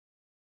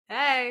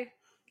Hey,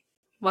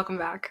 welcome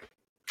back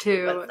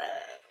to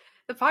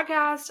the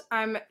podcast.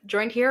 I'm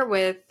joined here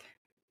with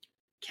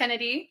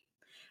Kennedy.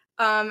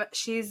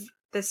 She's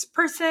this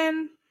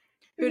person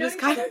who We've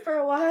just known each other for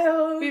a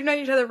while. We've known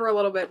each other for a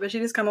little bit, but she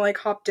just kind of like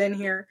hopped in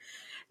here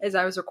as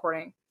I was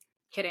recording.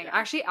 Kidding. I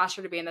actually asked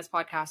her to be in this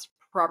podcast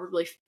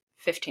probably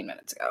 15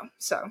 minutes ago.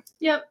 So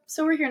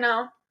we're here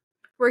now.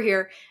 We're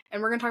here,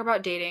 and we're going to talk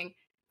about dating.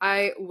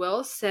 I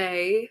will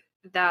say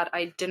that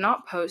I did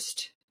not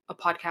post a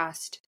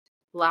podcast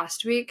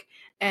last week,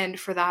 and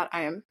for that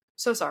I am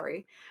so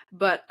sorry.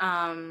 But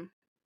I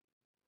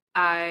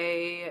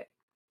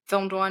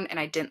filmed one and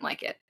I didn't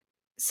like it,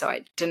 so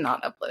I did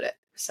not upload it.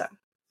 So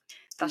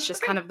that's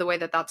just kind of the way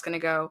that that's going to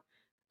go.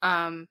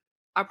 I'll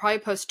probably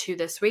post 2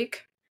 this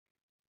week,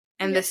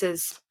 and this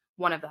is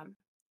one of them.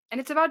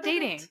 And it's about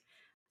dating.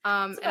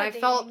 And I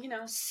felt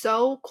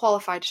so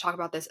qualified to talk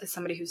about this as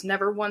somebody who's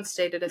never once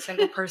dated a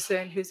single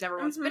person, who's never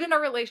once been in a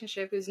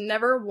relationship, who's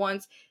never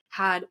once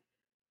had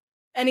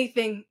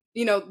anything,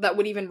 that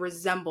would even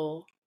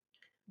resemble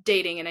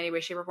dating in any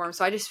way, shape, or form.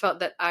 So I just felt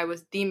that I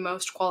was the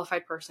most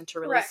qualified person to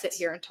really sit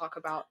here and talk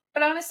about.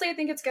 But honestly, I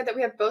think it's good that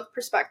we have both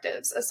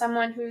perspectives. As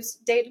someone who's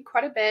dated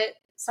quite a bit,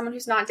 someone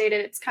who's not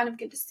dated, it's kind of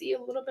good to see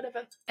a little bit of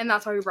a... And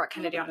that's why we brought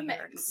Kennedy on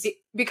here.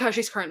 Because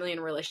she's currently in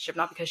a relationship,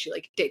 not because she,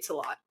 dates a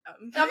lot.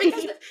 Not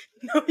because...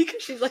 No,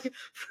 because she's,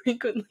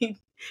 frequently...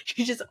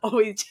 She's just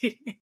always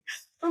dating.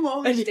 I'm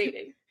always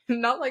dating.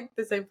 Not,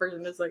 the same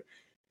person, just,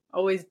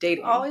 always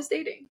dating. Always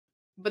dating.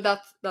 But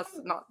that's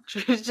not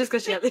true. It's just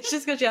because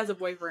she has a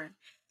boyfriend.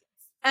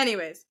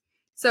 Anyways,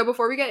 so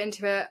before we get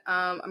into it,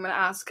 I'm going to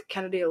ask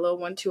Kennedy a little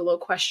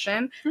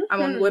question. Mm-hmm.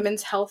 I'm on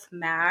Women's Health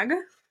Mag.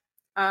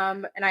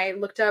 And I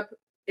looked up,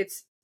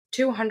 it's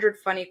 200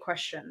 funny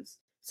questions.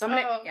 So I'm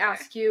going to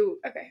ask you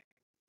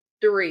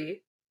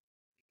 3,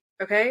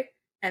 okay?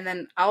 And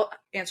then I'll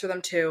answer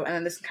them 2, and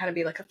then this can kind of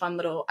be a fun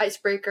little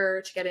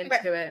icebreaker to get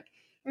into it.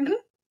 Mm-hmm.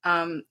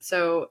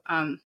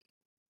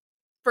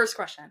 First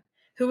question.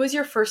 Who was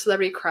your first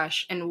celebrity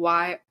crush, and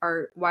why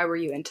were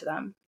you into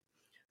them?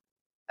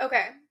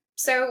 Okay,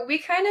 so we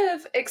kind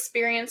of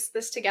experienced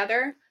this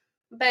together,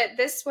 but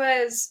this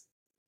was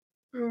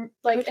in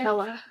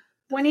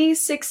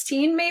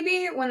 2016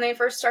 maybe, when they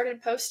first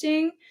started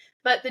posting,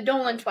 but the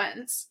Dolan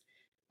twins.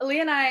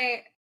 Aliya and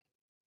I,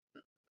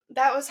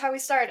 that was how we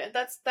started.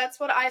 That's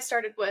what I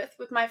started with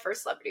my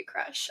first celebrity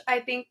crush. I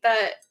think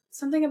that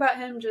something about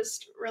him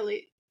just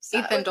really...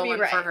 Ethan Dolan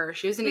for her.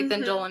 She was an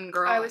Ethan Dolan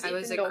girl. I was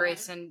a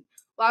Grayson.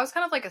 Well, I was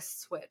kind of like a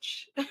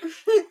switch.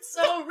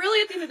 So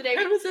really, at the end of the day,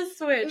 it was a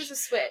switch. It was a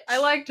switch. I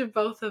liked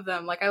both of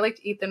them. I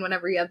liked Ethan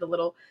whenever he had the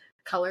little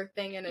color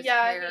thing in his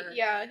hair.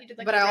 He did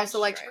but I also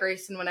liked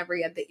Grayson whenever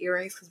he had the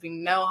earrings, because we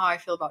know how I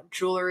feel about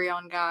jewelry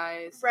on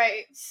guys.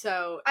 Right.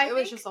 So it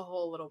was just a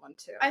whole little one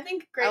too. I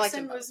think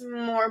Grayson was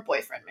more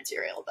boyfriend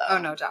material though. Oh,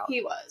 no doubt.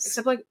 He was.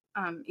 Except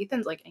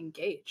Ethan's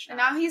engaged. And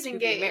now he's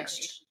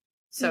engaged.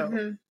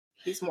 So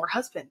he's more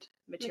husband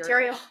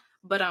material.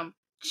 But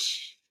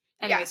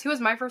anyways, who was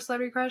my first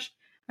celebrity crush?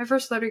 My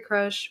first celebrity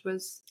crush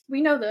was...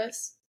 We know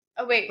this.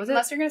 Oh, wait.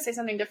 Unless you're going to say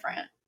something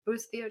different. It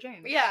was Theo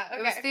James. Yeah,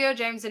 okay. It was Theo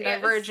James in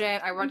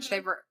Divergent. I watched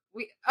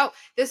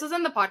this was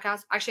in the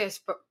podcast. Actually,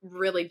 I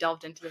really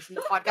delved into this in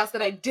the podcast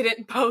that I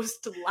didn't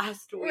post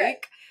last week.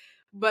 Right.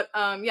 But,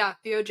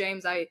 Theo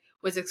James, I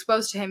was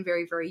exposed to him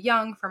very, very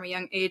young, from a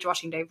young age,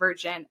 watching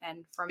Divergent,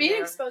 and from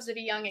being exposed at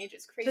a young age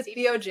is crazy. To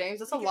Theo James,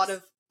 that's a lot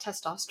of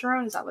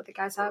testosterone. Is that what the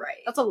guys have? Right.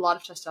 That's a lot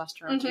of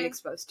testosterone to be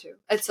exposed to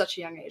at such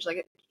a young age.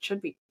 It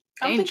should be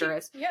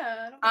dangerous.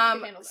 I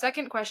don't think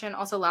second question,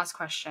 also last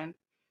question.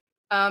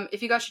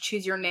 If you got to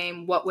choose your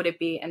name, what would it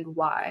be and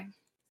why?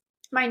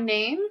 My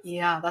name?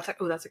 Yeah, that's a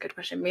good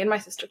question. Me and my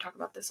sister talk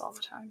about this all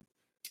the time.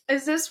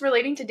 Is this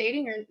relating to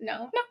dating or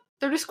no? No,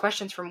 they're just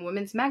questions from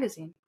Women's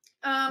Magazine.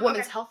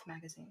 Women's Health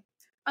Magazine.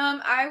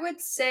 I would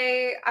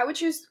say I would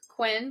choose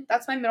Quinn.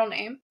 That's my middle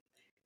name.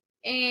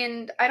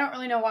 And I don't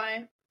really know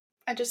why.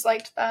 I just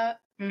liked that.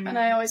 Mm-hmm. And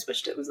I always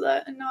wished it was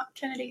that and not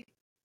Kennedy.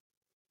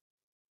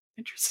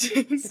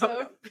 Interesting.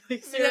 So,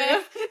 really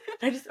serious. Yeah.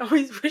 I just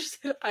always wish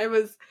that I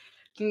was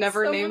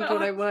never named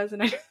what I was,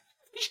 and I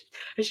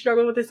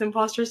struggle with this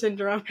imposter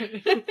syndrome.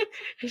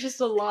 It's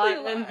just a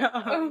lot. And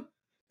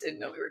didn't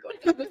know we were going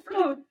down this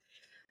road.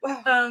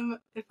 Wow.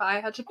 If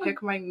I had to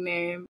pick my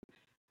name,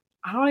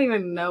 I don't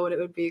even know what it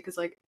would be, because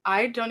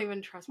I don't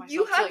even trust myself.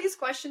 You have these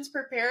questions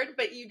prepared,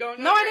 but you don't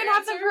know. No, I didn't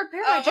have them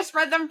prepared. I just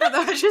read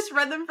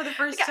them for the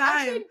first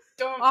time.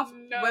 Off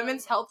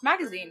Women's Health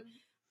Magazine.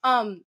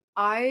 Because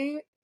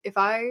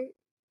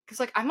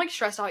I'm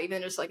stressed out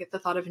even just at the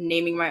thought of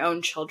naming my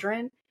own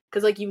children,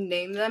 because you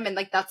name them and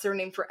that's their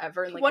name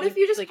forever, and what if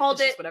you just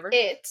called it whatever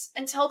it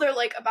until they're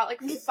about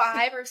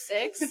 5 or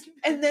 6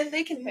 and then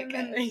they can pick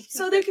it,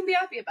 so they can be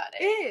happy about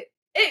it.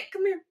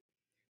 Come here.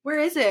 Where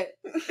is it?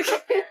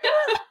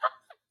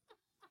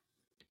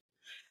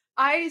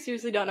 I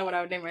seriously don't know what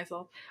I would name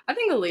myself. I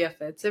think Aliya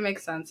fits. It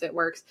makes sense. It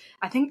works.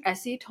 I think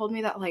Essie told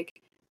me that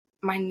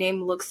my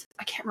name looks,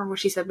 I can't remember what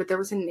she said, but there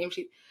was a name.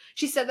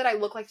 She said that I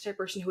look like the type of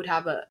person who would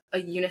have a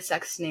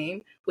unisex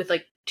name with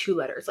like 2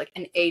 letters, like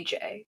an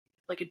AJ,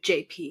 like a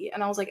JP.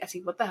 And I was like,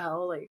 Essie, what the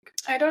hell? Like,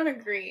 I don't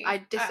agree. I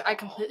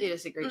completely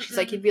disagree. She's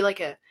like, you'd be like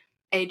a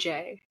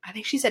AJ. I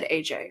think she said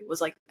AJ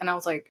was like, and I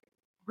was like,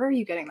 where are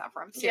you getting that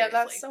from? Seriously. Yeah,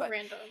 that's so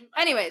random.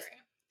 Anyways,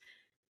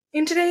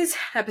 in today's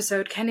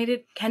episode,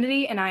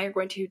 Kennedy and I are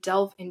going to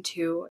delve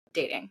into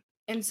dating.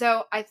 And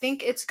so I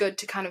think it's good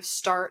to kind of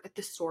start at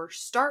the source,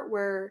 start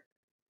where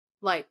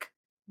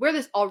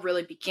this all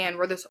really began,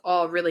 where this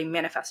all really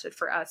manifested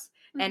for us,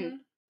 and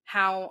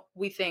how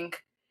we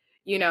think,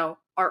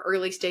 our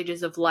early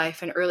stages of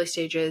life and early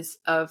stages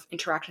of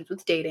interactions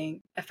with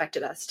dating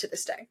affected us to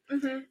this day.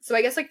 So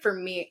I guess for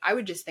me, I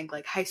would just think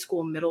high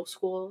school, middle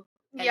school,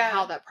 and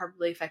how that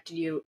probably affected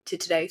you to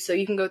today. So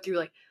you can go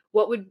through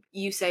what would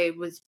you say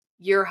was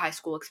your high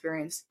school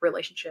experience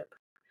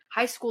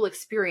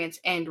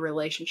and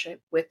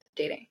relationship with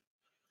dating?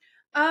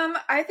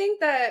 I think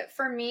that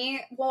for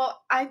me,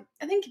 I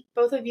think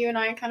both of you and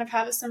I kind of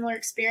have a similar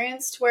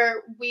experience to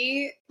where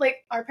we,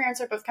 our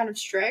parents are both kind of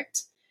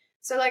strict.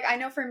 So, I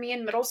know for me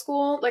in middle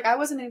school, I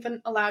wasn't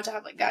even allowed to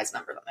have, guys'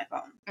 numbers on my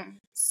phone.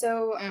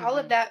 So, all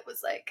of that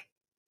was,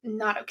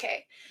 not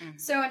okay.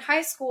 So, in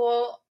high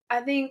school,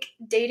 I think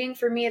dating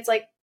for me, it's,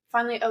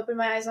 finally opened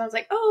my eyes and I was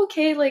like, oh,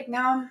 okay,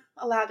 now I'm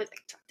allowed to,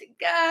 talk to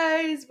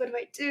guys. What do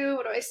I do?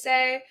 What do I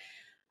say?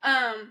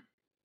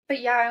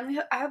 But yeah,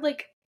 I have,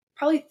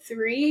 probably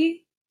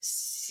 3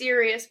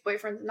 serious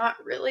boyfriends.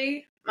 Not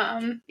really,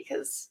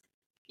 because,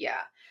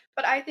 yeah.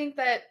 But I think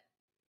that,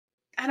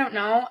 I don't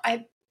know,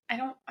 I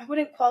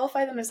wouldn't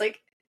qualify them as,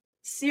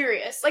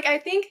 serious. I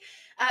think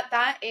at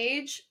that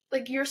age,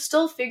 you're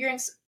still figuring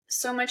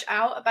so much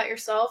out about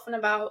yourself and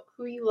about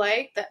who you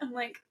like that I'm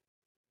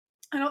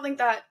I don't think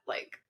that,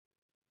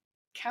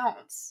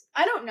 counts.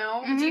 I don't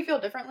know. Do you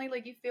feel differently?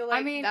 You feel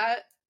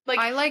that?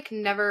 I,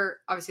 never,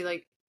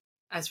 obviously,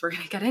 as we're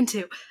going to get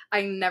into,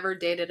 I never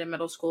dated in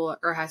middle school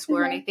or high school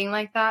or anything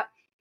like that.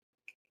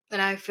 And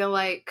I feel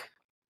like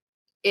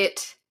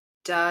it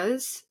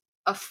does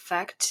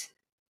affect,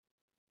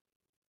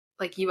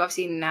 you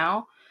obviously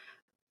now.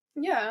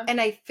 Yeah.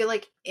 And I feel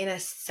in a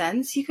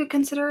sense, you could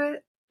consider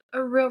it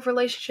a real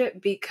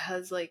relationship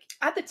because,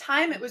 at the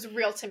time, it was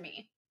real to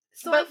me.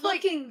 So, but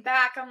looking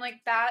back, I'm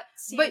that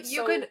seems But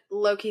you could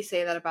low-key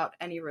say that about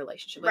any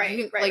relationship.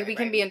 We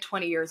can be in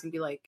 20 years and be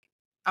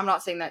I'm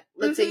not saying that.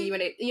 Let's say you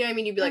and you know what I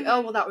mean? You'd be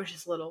oh, well, that was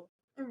just little.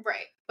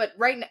 Right. But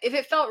right now, if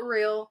it felt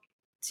real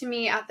to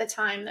me at the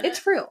time, then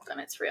it's real. Then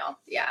it's real.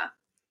 Yeah.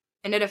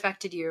 And it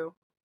affected you.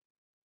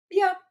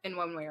 Yeah. In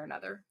one way or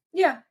another.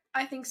 Yeah,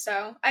 I think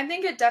so. I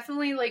think it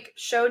definitely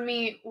showed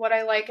me what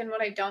I like and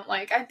what I don't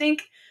like. I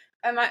think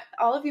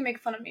all of you make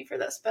fun of me for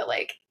this, but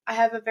I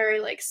have a very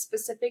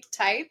specific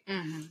type.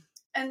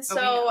 And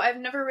so I've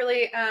never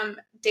really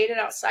dated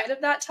outside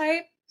of that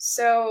type.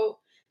 So,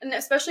 and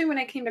especially when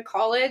I came to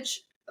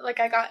college,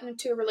 I got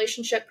into a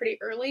relationship pretty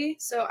early.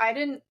 So I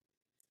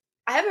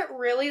haven't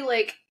really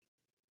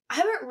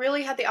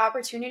had the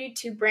opportunity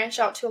to branch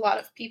out to a lot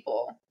of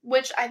people,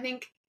 which I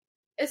think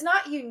is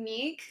not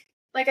unique.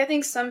 I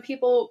think some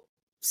people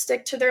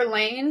stick to their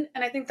lane,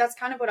 and I think that's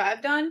kind of what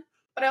I've done.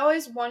 But I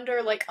always wonder,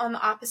 on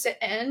the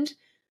opposite end,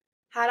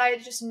 had I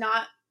just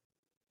not,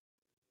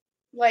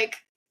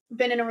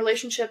 been in a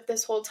relationship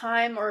this whole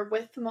time or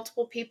with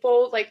multiple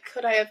people,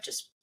 could I have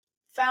just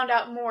found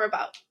out more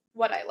about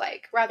what I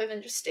like rather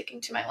than just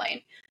sticking to my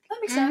lane? Does that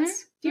make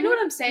sense? Do you know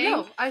what I'm saying?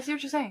 No, I see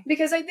what you're saying.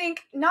 Because I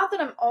think, not that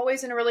I'm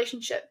always in a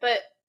relationship, but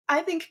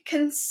I think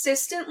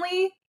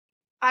consistently,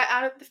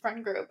 out of the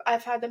friend group,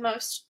 I've had the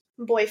most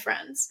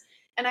boyfriends.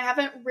 And I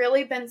haven't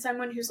really been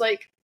someone who's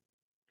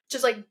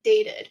just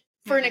dated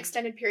for an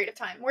extended period of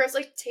time. Whereas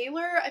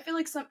Taylor, I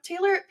feel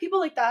Taylor, people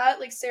like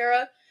that,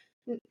 Sarah,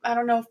 I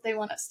don't know if they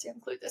want us to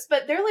include this,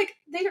 but they're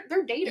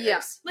they're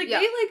daters.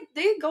 Yeah.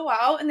 They go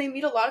out and they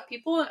meet a lot of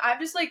people, and I've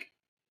just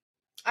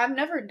I've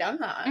never done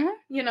that,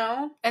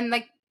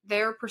 And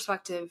their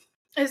perspective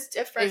is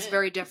different. Is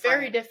very different.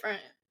 Very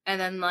different.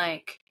 And then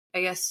I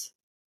guess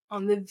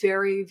on the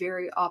very,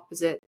 very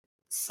opposite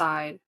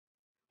side,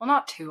 well,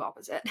 not too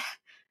opposite,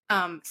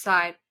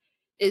 side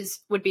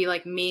would be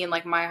me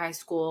and my high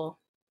school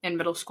and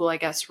middle school, I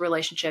guess,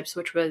 relationships,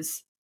 which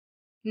was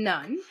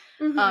none.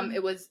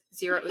 It was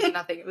 0, it was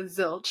nothing, it was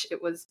zilch,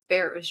 it was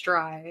bare, it was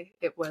dry,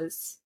 it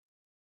was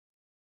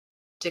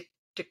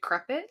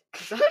decrepit.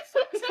 Is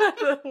that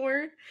the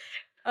word?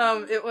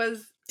 It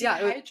was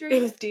dehydrated.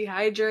 It was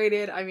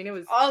dehydrated. I mean, it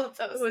was all of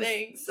those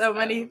things. So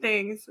many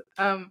things.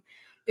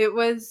 It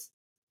was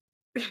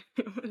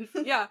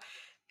yeah.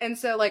 And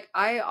so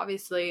I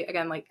obviously,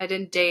 again, I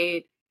didn't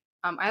date.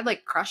 I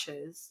had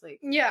crushes.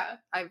 Yeah.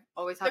 I've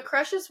always had the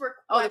crushes were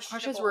the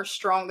crushes were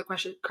strong. The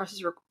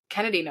crushes were,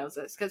 Kennedy knows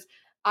this because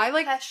I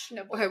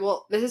questionable. Okay,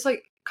 well, this is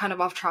kind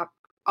of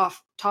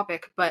off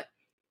topic, but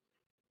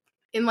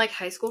in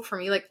high school for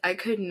me, I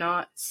could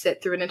not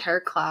sit through an entire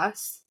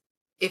class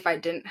if I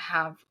didn't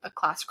have a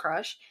class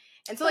crush.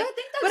 And so but I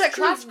think that's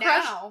true class now.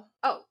 crush.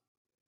 Oh,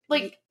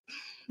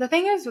 the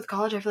thing is with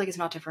college, I feel like it's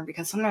not different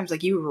because sometimes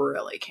like you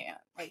really can't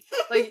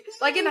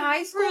like in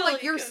high school, Really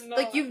like you're cannot.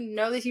 like you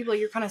know these people, like,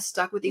 you're kind of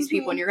stuck with these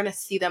people, and you're gonna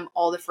see them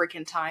all the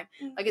freaking time.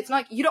 Like it's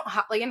not you don't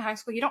have like in high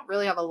school you don't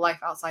really have a life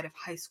outside of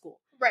high school,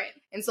 Right.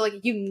 and so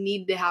like you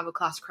need to have a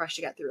class crush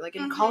to get through. Like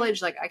in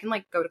college, like I can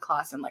like go to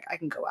class and like I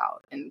can go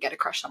out and get a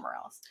crush somewhere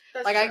else.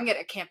 That's like true. I can get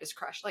a campus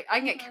crush. Like I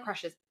can get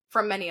crushes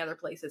from many other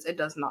places. It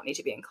does not need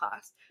to be in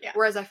class. Yeah.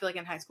 Whereas I feel like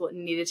in high school it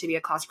needed to be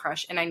a class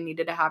crush, and I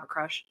needed to have a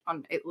crush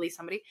on at least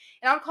somebody.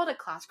 And I would call it a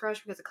class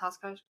crush because a class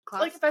crush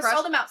like if I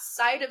saw them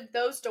outside of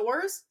those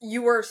doors,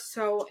 you were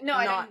so no,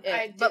 not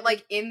I didn't. but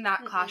like in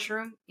that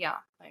classroom, yeah,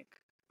 like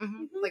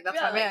like that's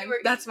my man.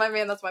 That's my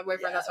man. That's my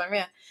boyfriend. That's my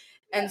man.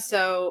 And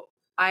so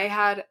I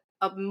had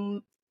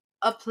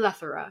a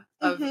plethora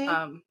of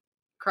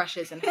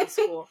crushes in high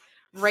school,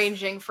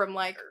 ranging from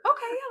like,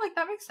 okay, yeah, like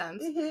that makes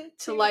sense,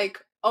 to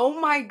like, oh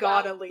my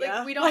god, wow.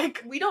 Aaliyah,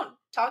 like we don't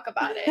talk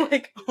about it.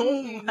 Like,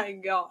 oh my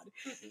god.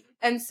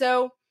 And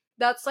so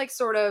that's like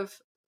sort of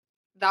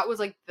that was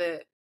like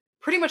the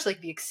pretty much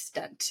like the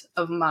extent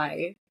of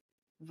my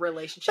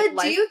relationship.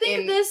 But do you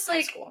think this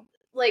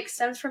like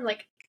stems from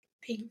like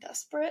being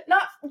desperate?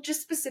 Not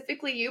just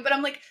specifically you, but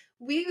I'm like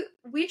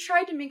we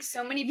tried to make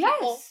so many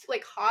people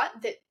like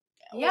hot that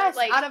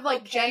like out of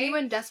like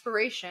genuine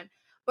desperation.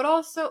 But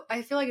also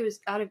I feel like it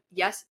was out of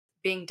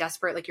being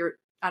desperate, like you're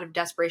out of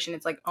desperation,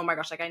 it's like, oh my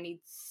gosh, like I need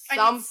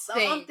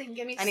something.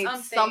 Give me I need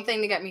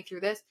something to get me through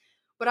this.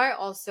 But I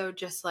also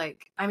just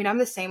like, I mean, I'm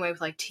the same way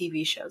with like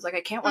TV shows. Like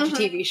I can't watch a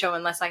TV show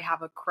unless I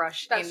have a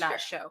crush in that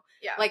show.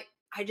 Yeah. Like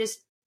I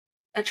just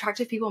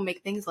attractive people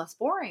make things less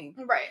boring.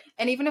 Right.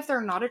 And even if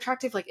they're not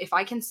attractive, like if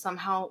I can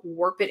somehow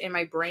warp it in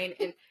my brain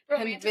and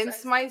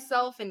convince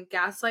myself and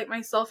gaslight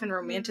myself and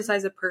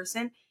romanticize a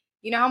person,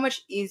 you know how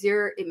much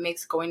easier it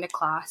makes going to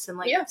class and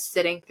like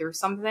sitting through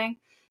something.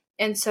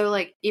 And so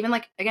like even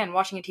like again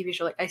watching a TV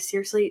show, like I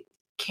seriously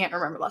can't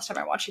remember last time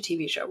I watched a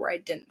TV show where I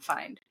didn't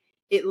find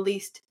at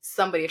least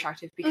somebody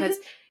attractive, because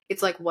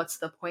it's like, what's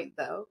the point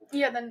though?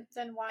 Yeah, then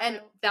why? And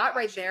that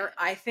right there,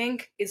 I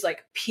think, is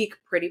like peak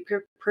pretty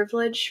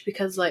privilege,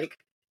 because like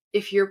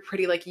if you're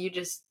pretty, like you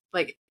just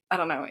like, I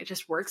don't know, it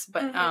just works.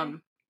 But no,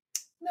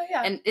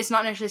 yeah, and it's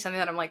not necessarily something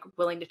that I'm like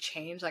willing to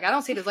change. Like I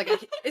don't see it as like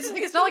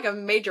it's not like a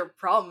major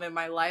problem in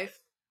my life.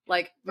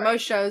 Like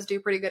most shows do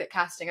pretty good at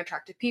casting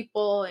attractive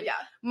people, and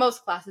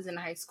most classes in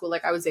high school,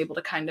 like I was able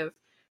to kind of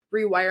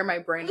rewire my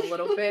brain a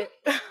little bit.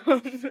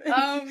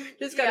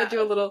 Just gotta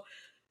do a little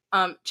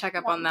check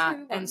up on that.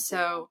 And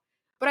so,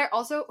 but I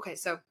also,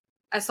 so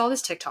I saw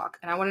this TikTok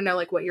and I want to know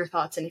like what your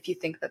thoughts and if you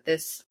think that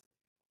this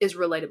is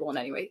relatable in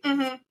any way.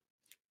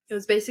 It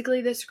was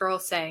basically this girl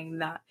saying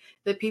that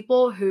the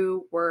people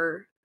who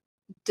were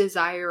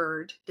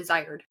desired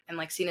and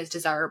like seen as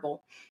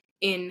desirable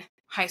in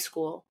high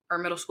school or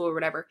middle school or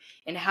whatever,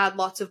 and had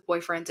lots of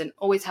boyfriends and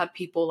always had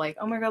people like,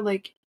 oh my god,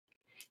 like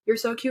you're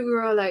so cute,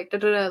 girl, like da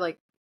da da, like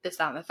this,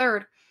 that, and the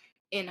third.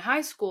 In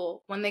high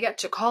school, when they get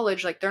to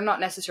college, like they're not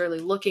necessarily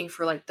looking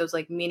for like those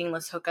like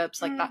meaningless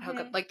hookups, like that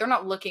hookup. Like they're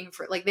not looking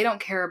for, like they don't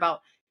care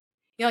about,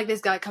 you know, like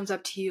this guy comes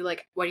up to you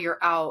like when you're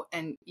out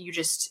and you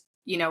just,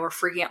 you know, are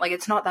freaking out. Like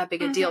it's not that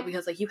big a deal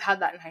because like you had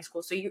that in high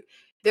school, so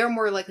they're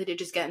more likely to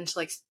just get into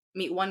like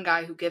meet one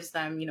guy who gives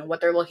them, you know, what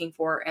they're looking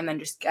for, and then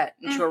just get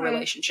into a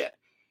relationship.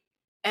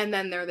 And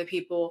then there are the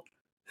people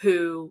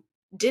who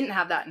didn't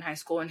have that in high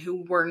school and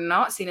who were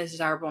not seen as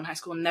desirable in high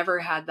school, never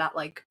had that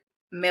like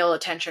male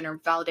attention or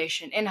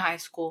validation in high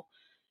school,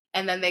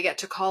 and then they get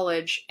to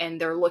college and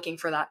they're looking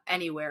for that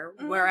anywhere,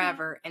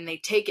 wherever, and they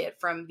take it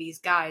from these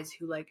guys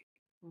who like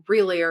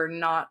really are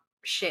not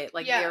shit,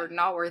 like they're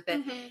not worth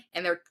it,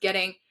 and they're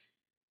getting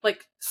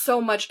like so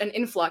much an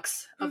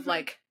influx of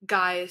like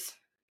guys,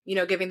 you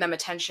know, giving them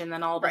attention.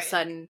 Then all of a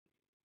sudden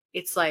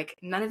it's like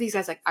none of these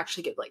guys like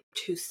actually give like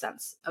 2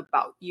 cents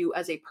about you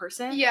as a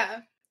person,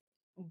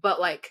 but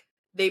like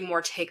they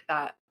more take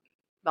that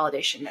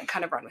validation and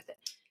kind of run with it.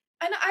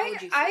 And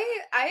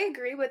I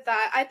agree with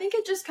that. I think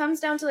it just comes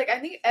down to like, I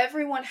think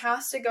everyone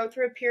has to go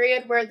through a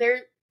period where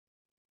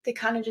they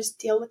kind of just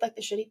deal with like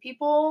the shitty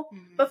people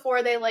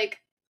before they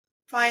like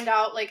find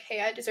out like,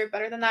 hey, I deserve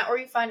better than that. Or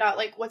you find out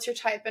like what's your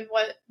type and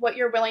what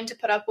you're willing to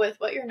put up with,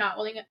 what you're not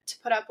willing to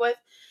put up with.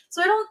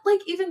 So I don't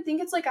like even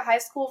think it's like a high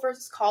school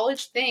versus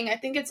college thing. I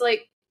think it's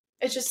like,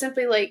 it's just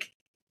simply like,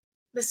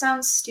 this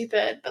sounds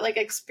stupid, but like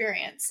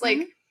experience.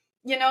 Like,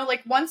 you know,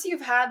 like once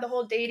you've had the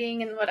whole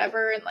dating and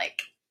whatever, and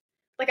like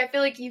I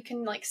feel like you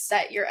can like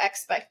set your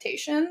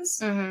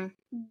expectations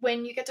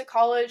when you get to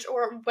college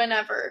or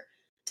whenever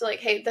to like,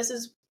 hey, this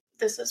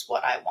is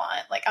what I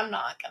want. Like, I'm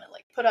not gonna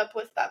like put up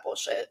with that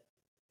bullshit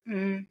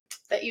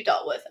that you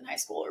dealt with in high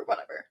school or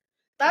whatever.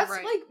 That's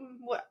like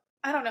what,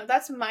 I don't know.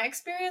 That's my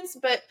experience.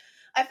 But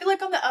I feel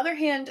like on the other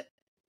hand,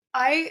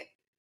 I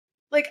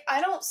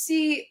don't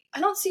see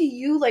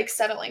you like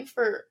settling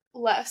for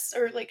less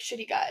or like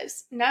shitty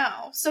guys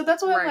now. So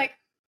that's why I'm like,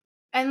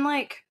 and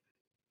like,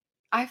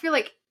 I feel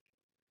like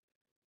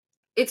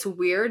it's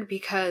weird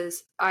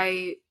because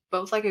I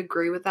both like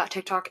agree with that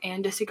TikTok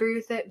and disagree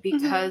with it,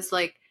 because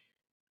like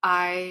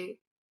I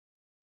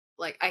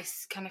like, I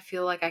kind of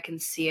feel like I can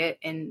see it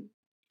in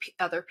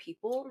other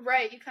people.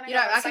 Right. You kind of, You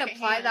know, I can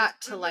apply that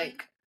to,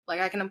 like,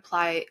 I can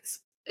apply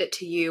it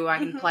to you. I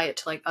can apply it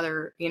to, like,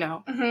 other, you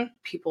know,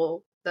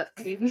 people that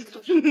we know.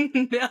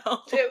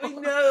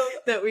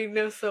 That we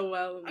know so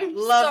well. And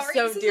love so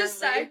dearly. This is a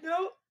side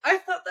note. I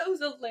thought that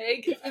was a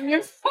leg in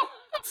your phone.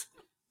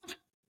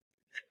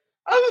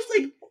 I was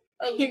like,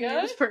 Aliya? You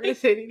just started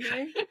saying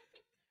anything? If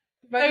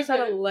I just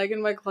had a leg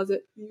in my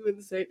closet, you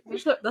wouldn't say,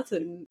 that's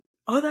a,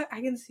 oh, that,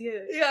 I can see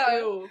it. Yeah.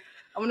 Ew.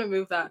 I'm gonna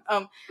move that.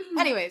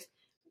 Anyways,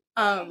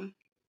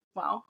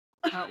 wow,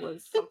 that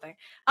was something.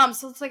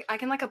 So it's like, I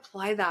can, like,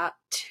 apply that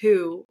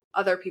to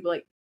other people,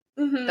 like,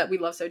 that we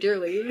love so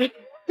dearly.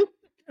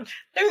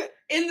 They're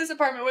in this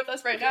apartment with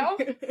us right now.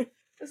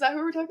 Is that who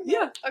we're talking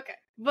about? Yeah. Okay.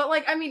 But,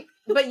 like, I mean,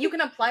 but you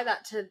can apply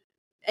that to,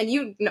 and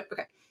you know,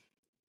 okay.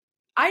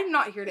 I'm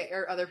not here to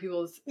air other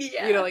people's,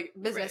 you know, like,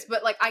 business,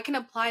 but, like, I can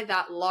apply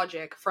that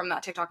logic from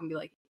that TikTok and be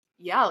like,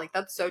 yeah, like,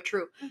 that's so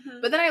true.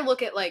 But then I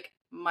look at, like,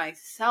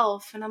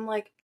 myself and I'm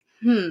like,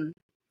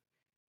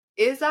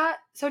 is that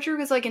so true?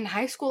 Because, like, in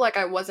high school, like,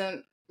 I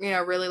wasn't, you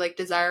know, really, like,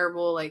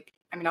 desirable. Like,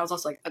 I mean, I was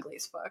also, like, ugly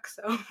as fuck,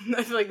 so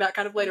I feel like that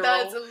kind of played a role.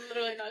 That's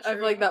literally not true. I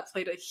feel like that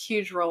played a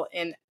huge role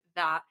in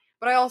that.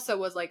 But I also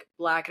was, like,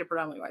 black at a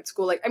predominantly white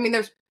school. Like, I mean,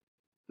 there's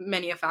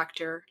many a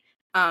factor.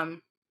 I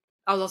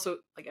was also,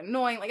 like,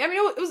 annoying. Like, I mean,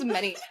 it was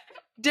many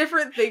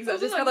different things that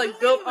just kind of, like,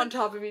 built on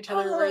top of each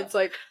other where it's,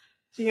 like,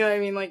 you know what I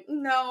mean? Like,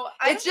 no.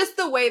 It's just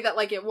the way that,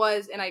 like, it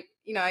was, and I,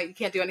 you know, I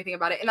can't do anything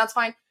about it, and that's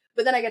fine.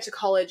 But then I get to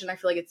college, and I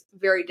feel like it's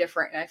very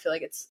different, and I feel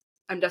like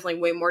I'm definitely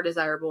way more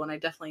desirable, and I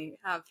definitely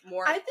have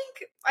more. I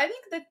think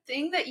the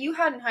thing that you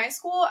had in high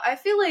school, I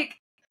feel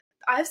like,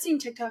 I've seen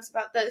TikToks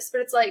about this,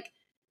 but it's, like,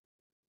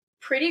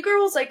 pretty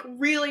girls, like,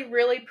 really,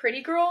 really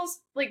pretty girls,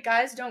 like,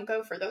 guys don't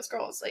go for those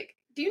girls. Like,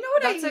 do you know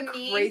what I mean? That's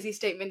a crazy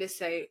statement to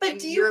say. But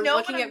do you know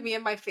looking at me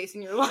in my face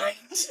and you're lying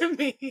to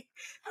me?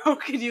 How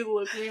could you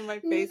look me in my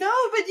face? No,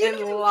 but you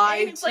and lie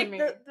it's to like me?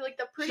 The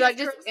pretty. Should I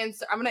just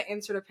insert? I'm gonna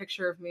insert a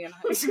picture of me in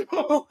high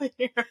school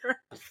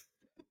here.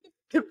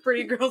 The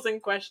pretty girls in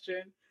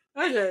question.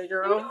 Okay,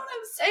 girl. You know what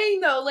I'm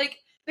saying though? Like,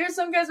 there's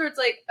some guys where it's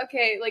like,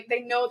 okay, like,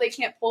 they know they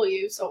can't pull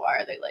you, so why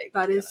are they, like?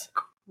 That is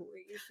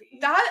crazy.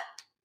 That's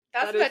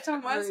what I tell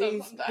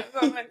myself sometimes.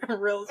 I'm like,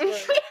 real story.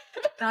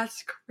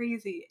 That's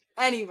crazy.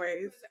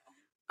 Anyways,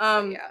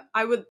 yeah.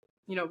 I would,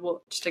 you know,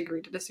 we'll just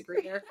agree to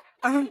disagree there.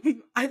 I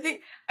mean,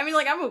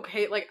 like, I'm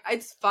okay. Like,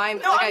 it's fine.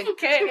 No, like, I'm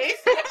okay.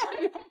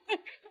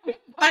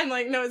 Fine,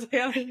 like, no, it's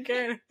like, I don't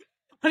care.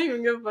 I don't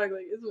even give a fuck.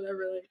 Like, it's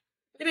whatever. Like,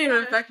 it didn't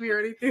even affect me or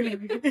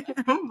anything.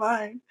 I'm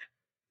fine.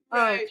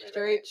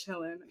 Straight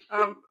chilling.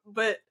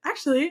 But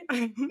actually,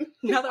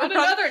 now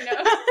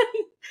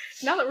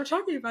that we're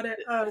talking about it,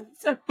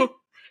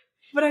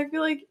 but I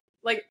feel like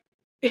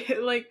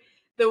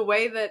the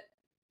way that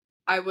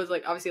I was,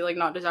 like, obviously, like,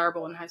 not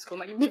desirable in high school,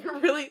 like, never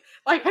really,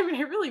 like, I mean,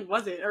 I really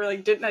wasn't, or,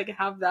 like, didn't, like,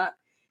 have that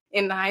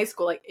in high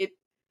school, like, it,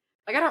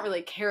 like, I don't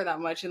really care that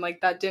much, and,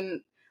 like, that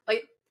didn't,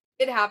 like,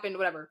 it happened,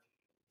 whatever.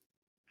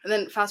 And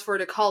then fast forward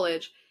to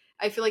college,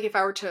 I feel like if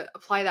I were to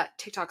apply that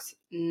TikTok's,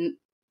 you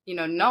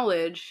know,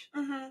 knowledge,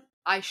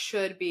 I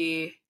should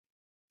be,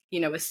 you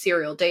know, a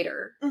serial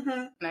dater,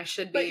 and I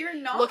should be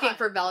looking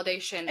for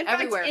validation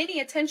everywhere. In fact, any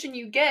attention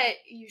you get,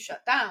 you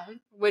shut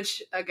down.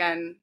 Which,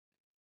 again,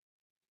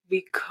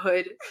 we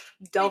could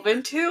delve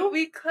into.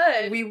 We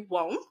could. We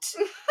won't.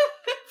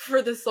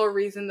 For the sole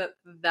reason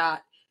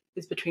that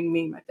is between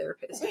me and my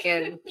therapist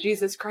and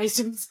Jesus Christ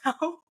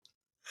himself.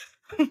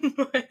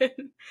 But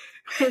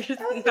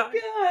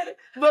God.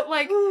 But,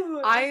 like,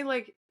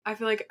 I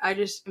feel like I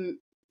just am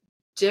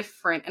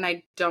different, and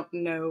I don't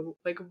know,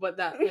 like, what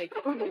that, like,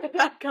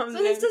 that comes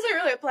so this doesn't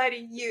really apply to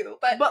you,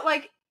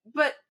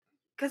 but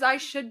because I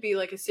should be,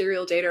 like, a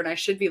serial dater, and I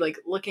should be, like,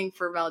 looking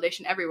for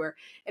validation everywhere,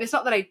 and it's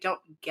not that I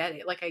don't get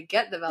it, like, I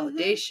get the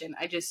validation,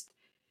 I just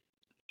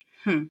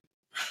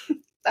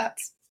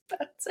that's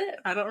it.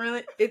 I don't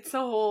really, it's a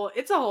whole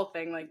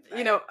thing, like,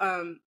 you know,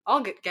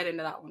 I'll get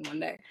into that one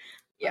day.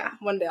 Yeah,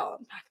 one day I'll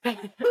unpack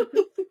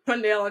that.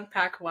 One day I'll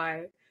unpack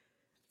why.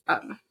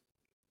 Wow.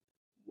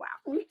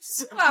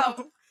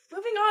 Wow.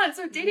 Moving on.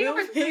 So dating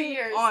over 3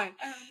 years.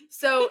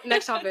 So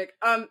next topic.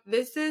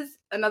 This is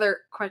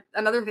another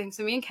thing.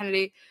 So me and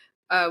Kennedy,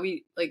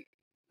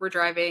 we're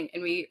driving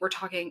and we were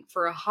talking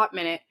for a hot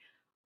minute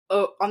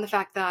on the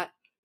fact that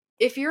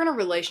if you're in a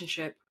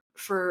relationship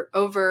for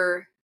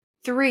over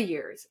 3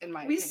 years, in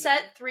my opinion. We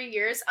set 3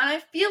 years, and I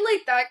feel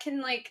like that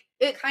can, like,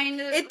 it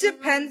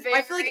depends.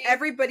 I feel like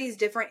everybody's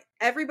different.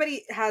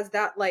 Everybody has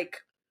that, like,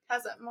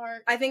 has that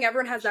mark. I think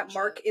everyone has that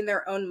mark in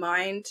their own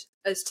mind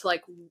as to,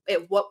 like,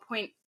 at what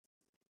point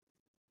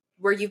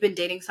where you've been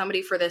dating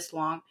somebody for this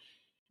long,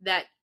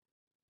 that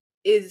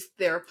is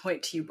their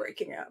point to you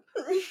breaking up.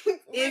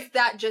 Is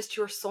that just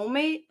your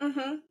soulmate?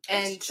 Mm-hmm.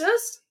 And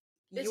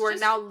you are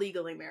now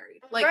legally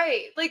married. Like,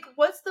 right. Like,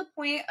 what's the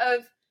point of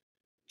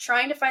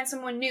trying to find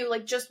someone new?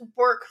 Like, just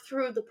work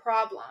through the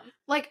problem.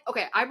 Like,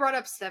 okay, I brought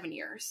up 7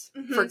 years,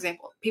 for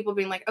example. People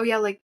being like, oh yeah,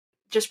 like,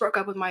 just broke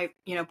up with my,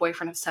 you know,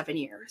 boyfriend of 7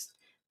 years.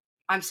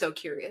 I'm so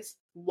curious.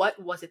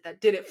 what was it that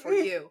did it for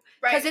you?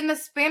 Right. Because in the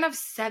span of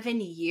 7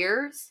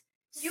 years,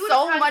 You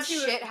so much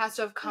shit has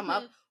to have come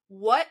up.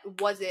 What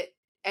was it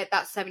at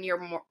that 7-year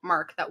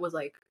mark that was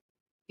like,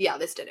 yeah,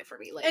 this did it for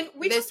me. Like, and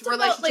this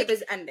relationship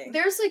is ending.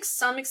 There's like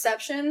some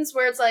exceptions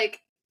where it's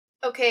like,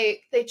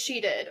 okay, they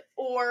cheated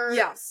or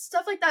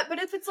stuff like that. But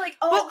if it's like,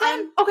 oh, but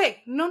then,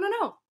 okay,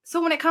 no.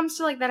 So when it comes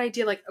to like that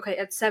idea, like, okay,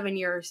 at 7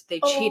 years they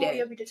cheated.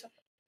 Yeah, we did something.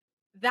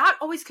 That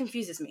always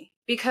confuses me,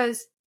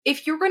 because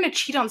if you're going to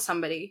cheat on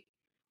somebody,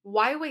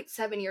 why wait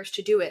 7 years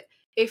to do it?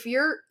 If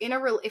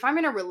I'm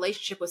in a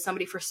relationship with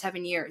somebody for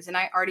 7 years and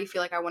I already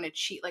feel like I want to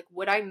cheat, like,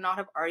 would I not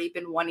have already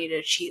been wanting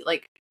to cheat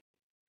like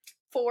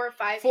 4 or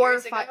 5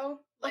 years ago?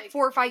 Like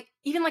 4 or 5,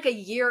 even like a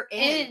year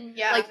in.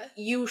 Yeah. Like,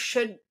 you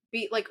should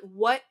be like,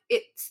 what?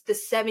 It's the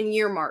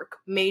 7-year mark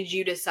made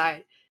you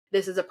decide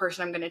this is a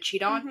person I'm going to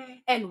cheat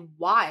on, and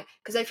why?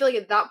 Because I feel like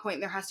at that point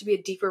there has to be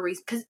a deeper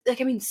reason. Because,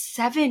 like, I mean,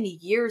 7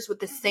 years with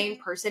the same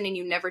person and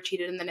you never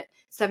cheated, and then at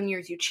 7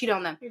 years you cheat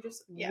on them. You're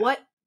just, What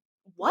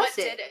was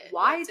it?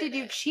 Why did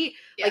you cheat?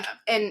 Yeah. Like,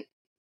 and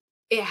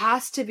it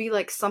has to be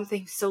like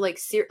something so like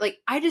serious. Like,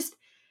 I feel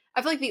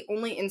like the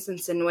only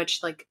instance in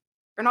which, like,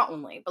 or not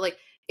only, but like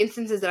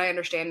instances that I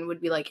understand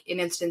would be like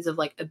an instance of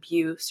like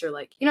abuse or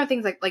like, you know,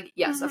 things like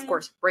yes, of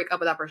course, break up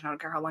with that person. I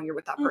don't care how long you're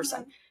with that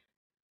person.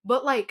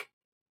 But like,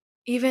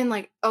 even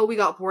like, oh, we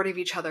got bored of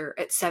each other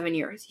at 7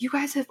 years. You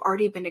guys have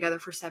already been together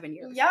for 7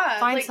 years. Yeah.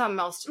 Find like, like, something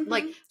else.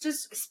 Like,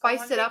 just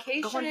spice it up.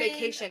 Go on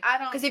vacation.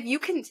 Because if you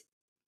can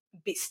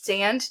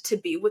stand to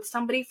be with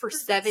somebody for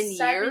 7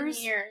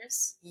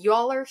 years,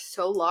 y'all are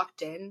so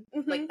locked in.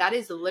 Like, that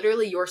is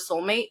literally your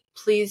soulmate.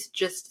 Please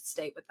just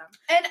stay with them.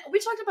 And we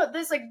talked about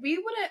this. Like,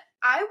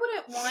 I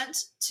wouldn't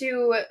want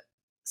to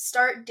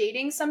start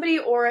dating somebody,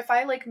 or if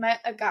I like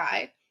met a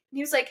guy and he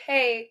was like,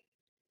 hey,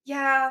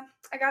 yeah,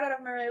 I got out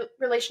of my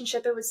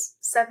relationship. It was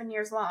 7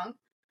 years long.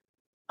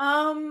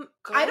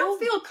 I don't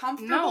feel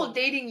comfortable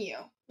dating you.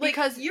 Like,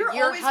 because you're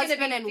your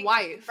husband and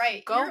wife.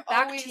 Right. Go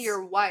back to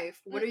your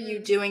wife. What are you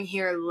doing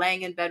here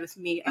laying in bed with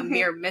me, a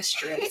mere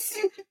mistress?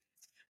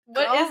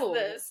 What is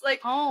this?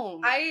 Like,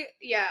 home.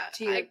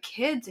 To your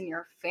kids and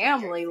your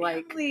family.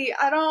 Like,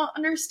 I don't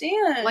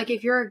understand. Like,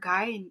 if you're a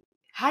guy,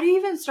 how do you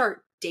even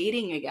start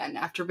dating again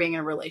after being in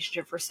a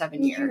relationship for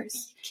 7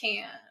 years? You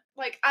can't.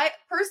 Like, I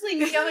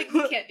personally feel like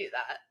you can't do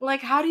that.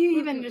 Like, how do you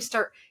even just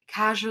start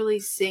casually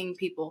seeing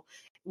people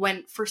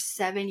when for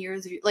 7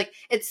 years, like,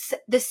 it's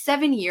the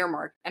 7-year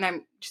mark, and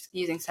I'm just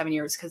using 7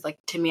 years because, like,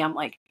 to me, I'm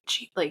like,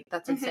 gee, like,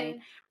 that's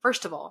insane.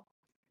 First of all,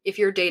 if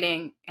you're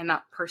dating and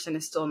that person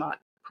is still not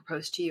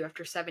proposed to you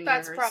after 7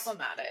 years, that's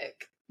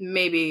problematic.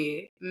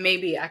 Maybe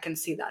I can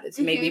see that as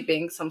maybe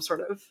being some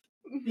sort of,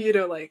 you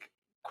know, like,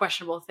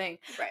 questionable thing.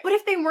 Right. But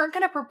if they weren't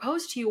going to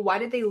propose to you, why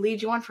did they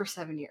lead you on for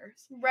 7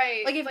 years?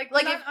 Right. Like,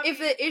 if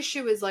the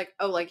issue is like,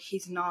 oh, like,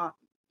 he's not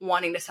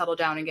wanting to settle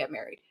down and get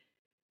married,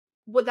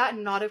 would that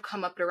not have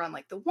come up at around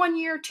like the 1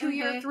 year, 2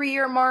 year, 3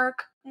 year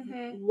mark?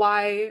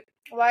 Why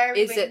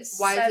is it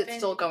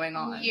still going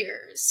on?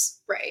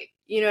 Years. Right.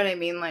 You know what I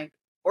mean? Like,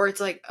 or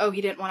it's like, oh,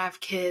 he didn't want to have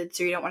kids,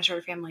 or you don't want to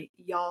start a family.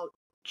 Y'all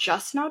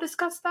just now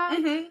discussed that?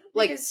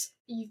 Like, because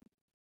you've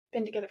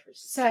been together for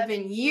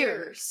 7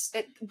 years.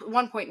 At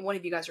one point, one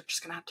of you guys are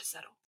just gonna have to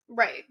settle.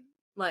 Right.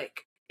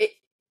 Like, it,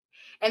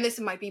 and this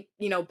might be,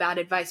 you know, bad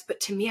advice, but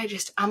to me,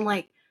 I'm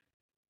like,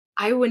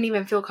 I wouldn't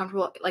even feel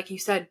comfortable, like you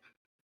said,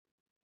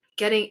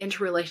 getting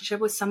into a relationship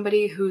with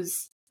somebody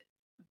who's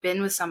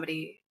been with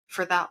somebody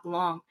for that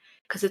long.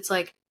 Because it's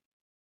like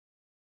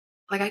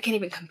I can't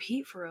even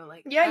compete for real.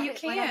 Like, yeah, you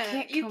can't. Like, I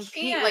can't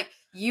compete.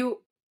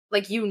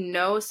 Like, you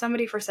know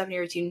somebody for 7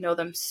 years, you know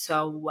them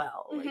so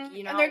well. Like,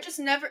 you know, and they're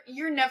just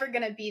you're never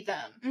gonna be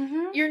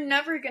them. You're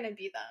never gonna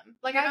be them.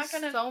 Like, you're not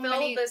gonna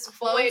fill this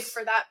void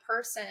for that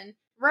person,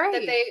 right?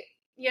 That they,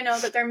 you know,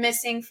 that they're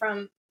missing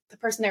from the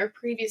person they were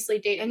previously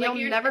dating. And like,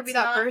 you'll never be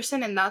that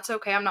person, and that's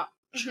okay. I'm not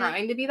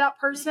trying to be that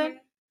person,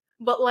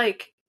 but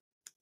like,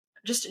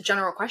 just a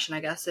general question, I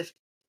guess.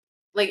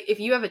 If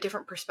you have a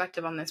different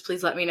perspective on this,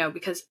 please let me know,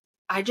 because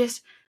I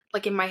just,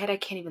 like, in my head, I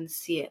can't even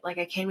see it. Like,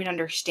 I can't even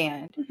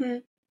understand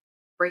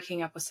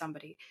breaking up with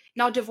somebody.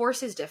 Now,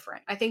 divorce is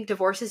different. I think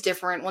divorce is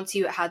different once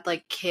you had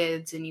like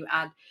kids and you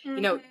add, you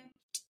know,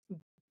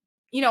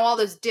 all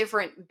those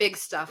different big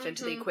stuff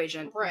into the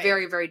equation. Right.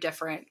 Very, very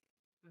different.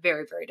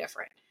 Very, very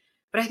different.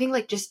 But I think,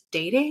 like, just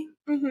dating,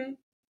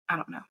 I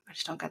don't know. I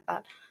just don't get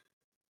that.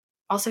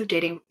 Also,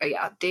 dating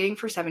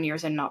for 7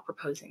 years and not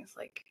proposing is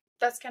like,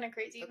 that's kind of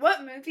crazy.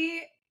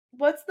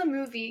 What's the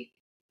movie?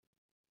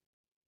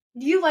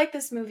 Do you like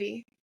this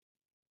movie?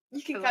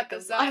 You can cut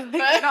this out.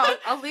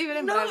 I'll leave it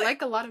in, but I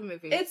like a lot of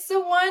movies. It's the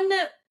one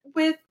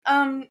with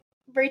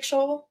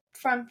Rachel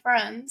from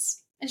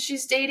Friends, and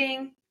she's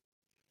dating.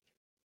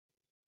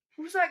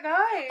 Who's that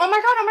guy? Oh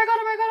my god!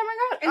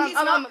 And he's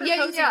not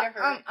proposing to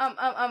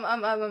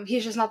her.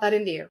 He's just not that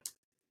into you.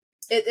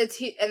 It's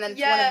he, and then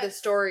it's one of the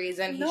stories,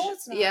 and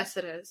it's not. Yes,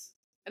 it is.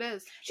 It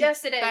is.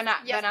 Yes, it is. Ben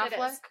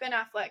Affleck. Ben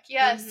Affleck.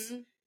 Yes.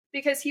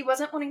 because he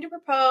wasn't wanting to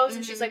propose,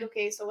 and she's like,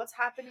 okay, so what's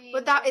happening?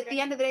 But that, at the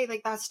end of the day,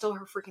 like, that's still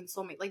her freaking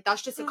soulmate. Like,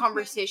 that's just a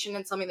conversation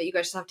and something that you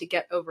guys just have to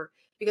get over.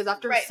 Because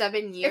after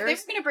 7 years...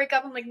 If they were gonna break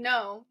up, I'm like,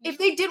 no. If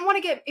they don't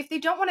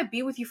want to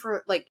be with you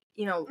for, like,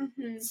 you know,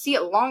 see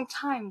a long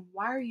time,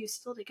 why are you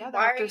still together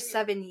after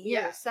 7 years?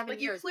 Yeah. 7 like,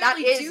 years. That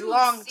is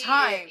long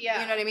time.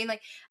 Yeah. You know what I mean?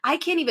 Like, I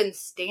can't even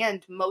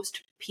stand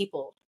most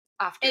people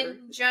after.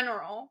 In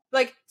general.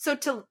 Like, so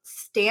to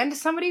stand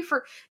somebody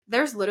for...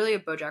 There's literally a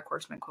BoJack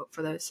Horseman quote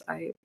for this.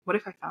 What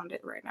if I found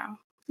it right now?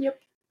 Yep.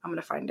 I'm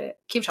gonna find it.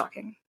 Keep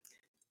talking.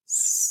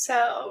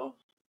 So...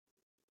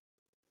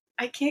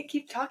 I can't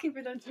keep talking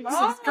for them too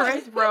long. Jesus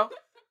Christ, bro.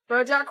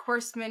 BoJack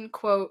Horseman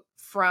quote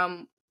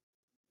from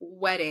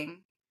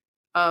Wedding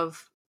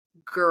of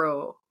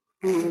girl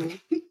who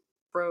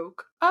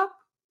broke up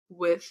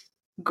with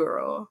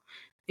girl.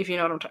 If you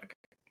know what I'm talking.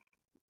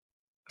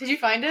 Did you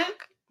find it?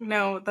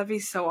 No, that'd be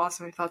so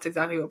awesome if that's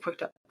exactly what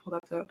pulled up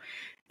though.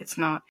 It's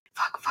not.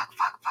 Fuck.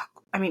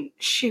 I mean,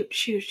 shoot.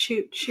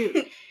 Dang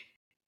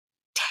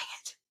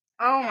it.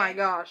 Oh my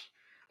gosh.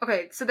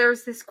 Okay, so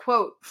there's this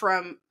quote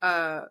from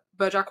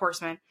BoJack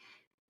Horseman,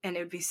 and it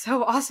would be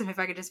so awesome if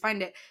I could just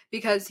find it,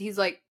 because he's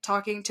like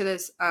talking to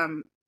this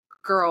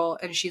girl,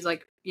 and she's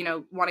like, you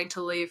know, wanting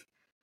to leave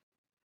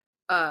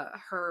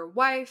her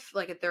wife,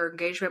 like, at their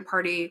engagement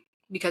party,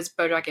 because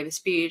BoJack gave a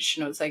speech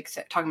and it was like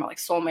talking about like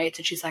soulmates,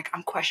 and she's like,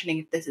 I'm questioning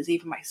if this is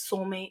even my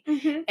soulmate.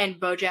 And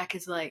BoJack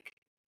is like,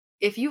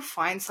 if you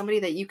find somebody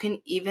that you can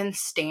even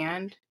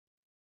stand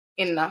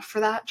enough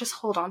for that, just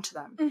hold on to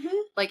them.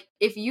 Like,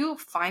 if you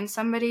find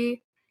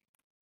somebody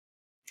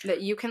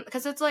that you can,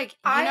 because it's like,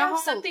 I have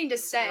something to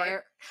say.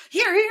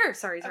 Here.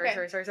 Sorry.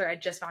 I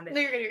just found it. No,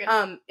 you're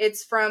good.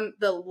 It's from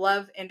the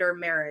Love and or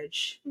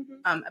Marriage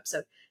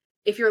episode.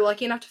 If you're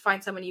lucky enough to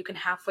find someone you can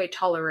halfway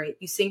tolerate,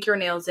 you sink your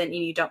nails in and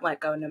you don't let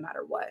go no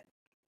matter what.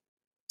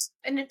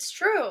 And it's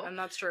true. And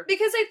that's true.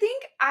 Because I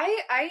think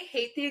I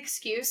hate the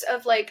excuse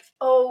of like,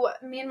 oh,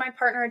 me and my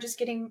partner are just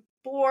getting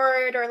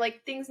bored, or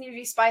like things need to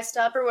be spiced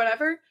up or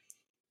whatever.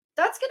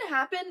 That's going to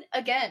happen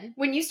again.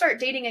 When you start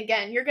dating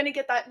again, you're going to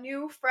get that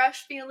new,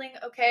 fresh feeling,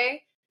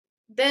 okay?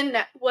 Then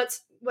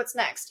what's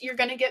next? You're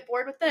going to get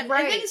bored with them.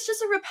 Right. And then it's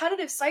just a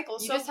repetitive cycle.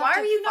 You so just why have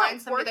are to you find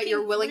not somebody working that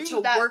you're willing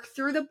to that work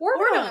through the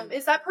boredom?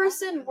 Is that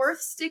person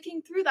worth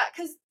sticking through that?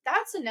 Because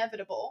that's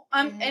inevitable.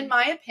 In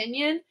my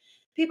opinion,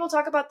 people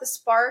talk about the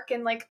spark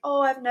and like,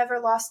 oh, I've never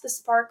lost the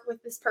spark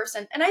with this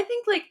person. And I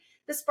think like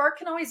the spark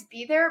can always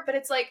be there, but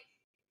it's like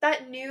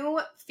that new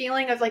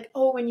feeling of like,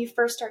 oh, when you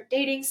first start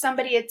dating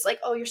somebody, it's like,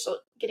 oh, you're still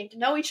getting to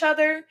know each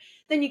other.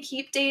 Then you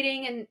keep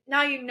dating and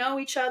now you know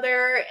each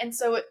other. And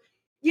so, it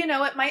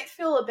might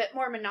feel a bit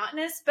more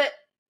monotonous, but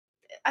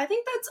I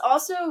think that's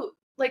also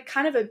like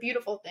kind of a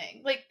beautiful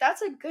thing. Like,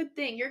 that's a good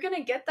thing. You're going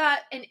to get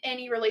that in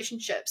any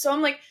relationship. So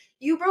I'm like,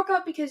 you broke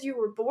up because you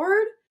were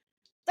bored.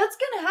 That's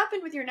going to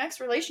happen with your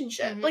next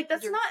relationship. Like,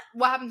 that's not...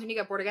 What happens when you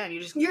get bored again? You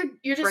just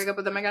break up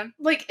with them again?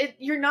 Like,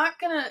 you're not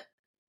going to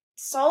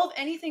solve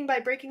anything by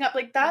breaking up.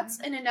 Like, that's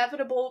an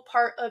inevitable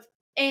part of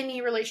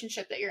any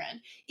relationship that you're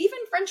in. Even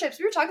friendships.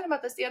 We were talking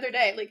about this the other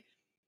day. Like,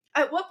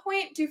 at what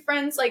point do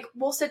friends, like,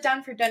 we'll sit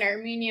down for dinner,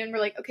 me and you, and we're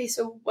like, okay,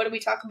 so what do we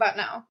talk about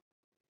now?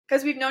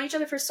 Because we've known each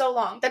other for so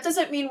long. That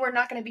doesn't mean we're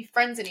not going to be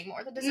friends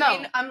anymore. That doesn't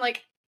mean I'm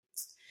like,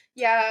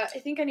 yeah, I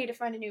think I need to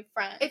find a new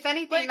friend. If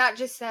anything, like, that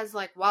just says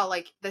like, wow,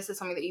 like, this is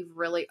something that you've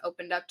really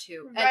opened up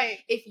to. Right.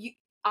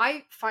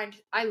 And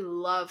I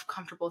love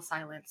comfortable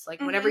silence. Like,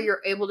 whenever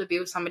you're able to be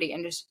with somebody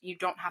and just, you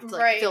don't have to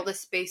like fill the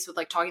space with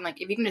like talking,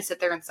 like, if you can just sit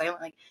there and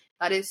silent, like,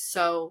 that is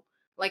so,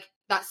 like,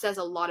 that says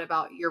a lot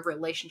about your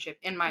relationship,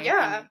 in my opinion.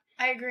 Yeah,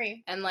 I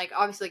agree. And like,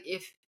 obviously, like,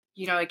 if,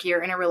 like,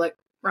 you're in a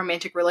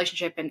romantic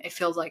relationship and it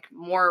feels like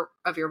more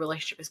of your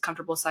relationship is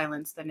comfortable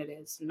silence than it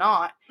is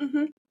not,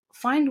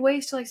 find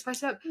ways to like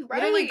spice it up.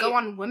 Literally go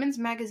on Women's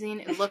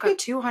Magazine and look up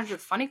 200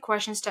 funny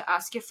questions to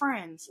ask your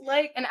friends,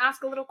 like, and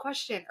ask a little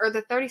question, or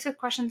the 36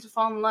 questions to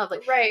fall in love.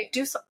 Like,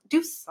 do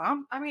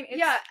some. I mean,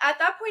 it's, at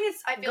that point,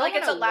 I feel like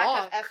it's a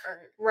lack of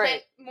effort,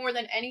 right? More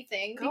than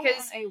anything, go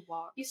because on a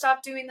walk. You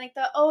stop doing like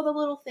the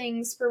little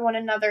things for one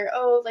another,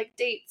 like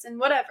dates and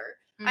whatever.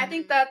 I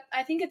think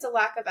it's a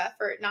lack of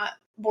effort, not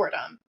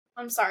boredom.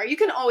 I'm sorry. You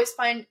can always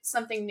find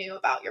something new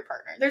about your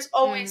partner. There's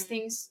always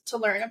things to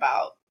learn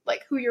about,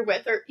 like, who you're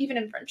with, or even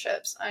in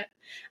friendships.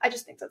 I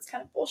just think that's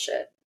kind of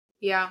bullshit.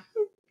 Yeah.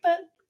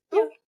 But,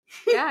 yeah.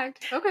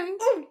 Gagged. Okay.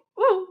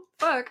 Ooh,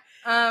 fuck.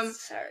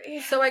 Sorry.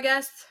 So I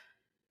guess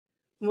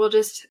we'll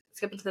just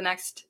skip into the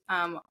next,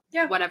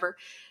 whatever.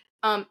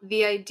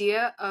 The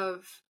idea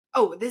of,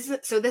 this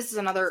is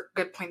another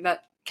good point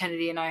that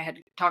Kennedy and I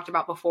had talked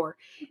about before,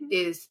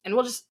 is, and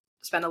we'll just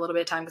spend a little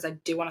bit of time because I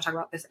do want to talk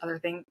about this other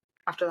thing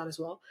after that as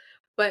well.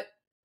 But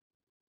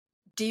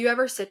do you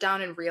ever sit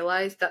down and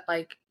realize that,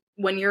 like,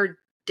 when you're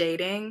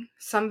dating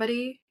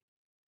somebody,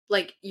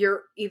 like,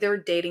 you're either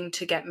dating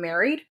to get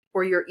married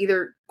or you're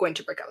either going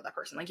to break up with that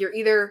person? Like, you're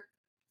either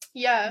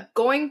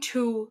going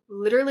to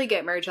literally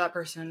get married to that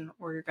person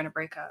or you're going to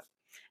break up.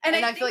 And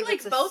I feel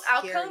like both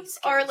outcomes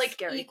are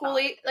like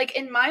equally, like,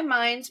 in my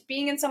mind,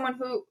 being in someone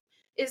who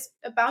is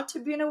about to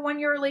be in a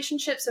 1-year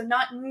relationship, so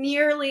not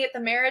nearly at the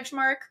marriage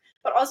mark,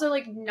 but also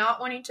like not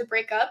wanting to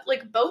break up,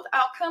 like both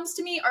outcomes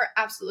to me are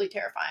absolutely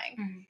terrifying.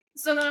 Mm-hmm.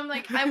 So then I'm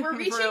like, we're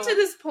reaching to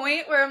this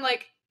point where I'm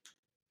like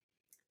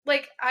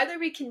either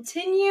we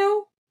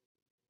continue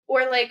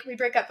or like we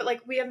break up, but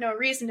like we have no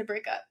reason to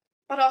break up.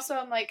 But also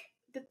I'm like,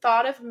 the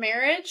thought of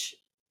marriage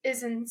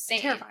is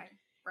insane. Terrifying.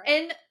 Right.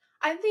 And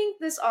I think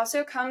this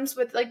also comes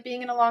with like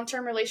being in a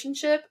long-term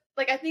relationship.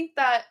 Like I think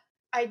that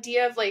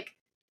idea of like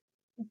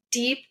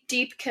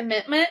deep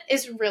commitment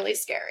is really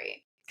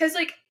scary. Because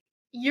like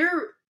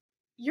you're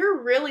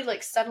really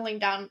like settling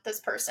down with this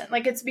person.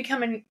 Like it's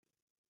becoming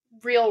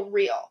real.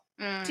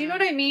 Mm. Do you know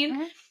what I mean?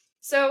 Mm-hmm.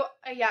 So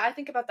yeah, I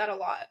think about that a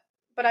lot.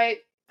 But I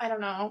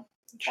don't know.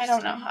 I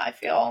don't know how I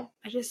feel.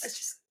 It's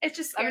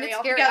just scary. I mean, it's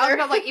scary.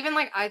 Altogether. Like even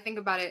like I think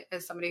about it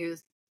as somebody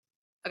who's,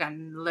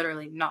 again,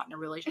 literally not in a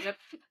relationship.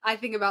 I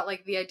think about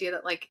like the idea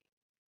that like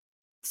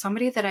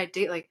somebody that I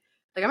date, like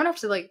I'm gonna have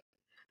to like,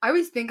 I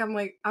always think I'm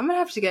like, I'm gonna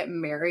have to get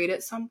married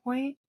at some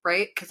point,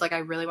 right? Because like I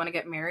really want to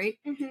get married.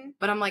 Mm-hmm.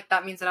 But I'm like,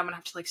 that means that I'm gonna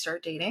have to like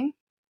start dating.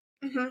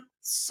 Mm-hmm.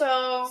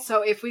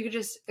 So if we could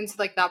just, and so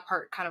like that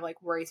part kind of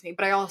like worries me.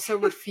 But I also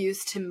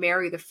refuse to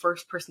marry the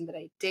first person that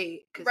I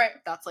date because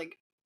that's like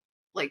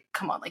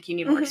come on, like you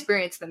need more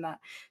experience than that.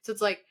 So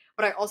it's like,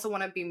 but I also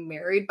want to be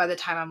married by the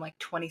time I'm like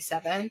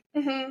 27.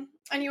 Mm-hmm.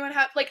 And you would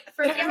have like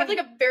you have like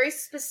a very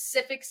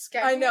specific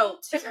schedule. I know,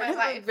 to my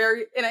life.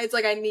 And it's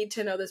like I need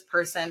to know this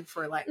person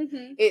for like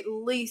at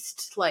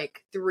least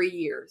like 3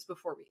 years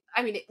before we.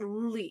 I mean, at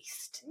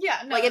least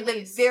like at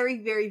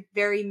the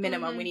very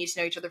minimum, we need to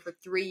know each other for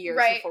 3 years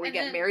before we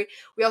get married.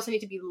 We also need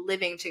to be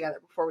living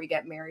together before we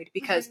get married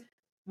because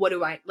what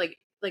do I like?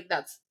 Like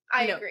that's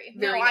I agree.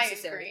 Very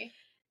necessary. I agree.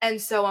 And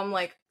so I'm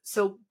like,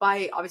 so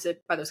by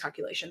those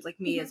calculations, like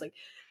me as like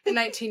a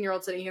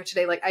 19-year-old sitting here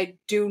today, like I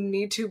do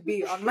need to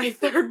be on my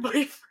third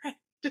boyfriend,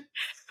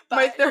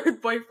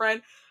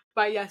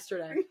 by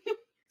yesterday.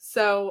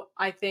 So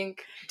I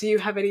think, do you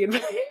have any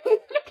advice?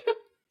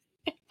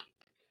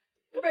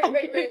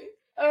 Right.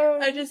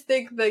 I just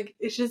think like,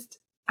 it's just,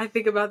 I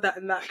think about that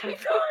and that kind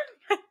of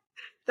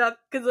that,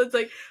 because it's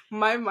like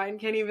my mind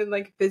can't even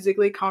like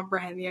physically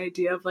comprehend the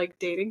idea of like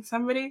dating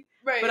somebody.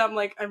 Right. But I'm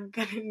like, I'm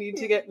gonna need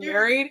to get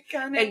married,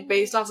 and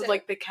based off of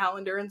like the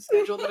calendar and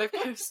schedule that I've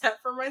kind of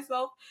set for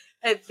myself,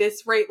 at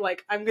this rate,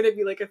 like I'm gonna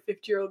be like a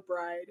 50-year-old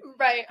bride.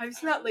 Right. I've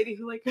seen that lady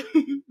who like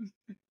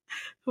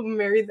who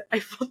married the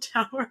Eiffel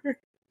Tower.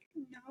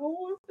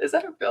 No, is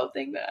that a real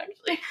thing that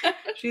actually?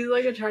 She's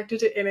like attracted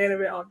to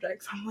inanimate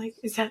objects. I'm like,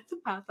 is that the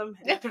path I'm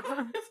headed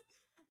towards?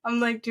 I'm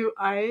like, do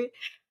I?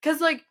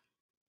 Because like,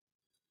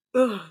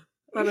 ugh.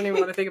 I don't even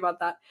want to think about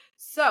that.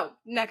 So,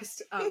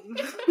 next topic.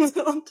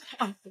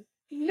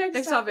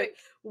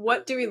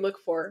 What do we look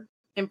for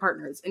in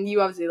partners? And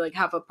you obviously like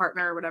have a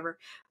partner or whatever.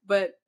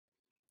 But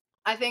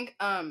I think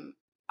I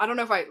don't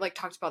know if I like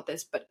talked about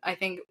this, but I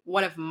think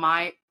one of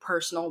my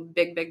personal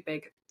big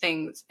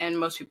things, and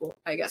most people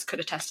I guess could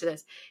attest to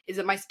this, is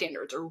that my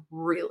standards are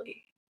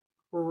really,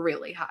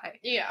 really high.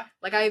 Yeah.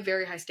 Like I have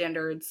very high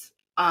standards.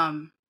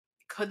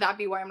 Could that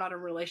be why I'm not in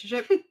a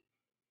relationship?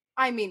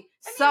 I mean,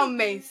 some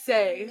may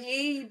say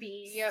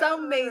maybe.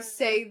 Some may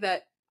say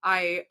that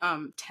I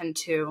tend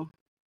to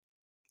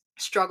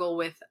struggle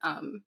with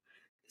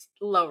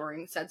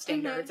lowering said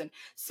standards and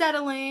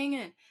settling,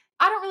 and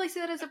I don't really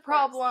see that as a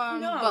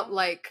problem. No. But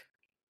like,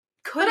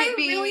 could it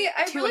be?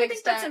 I really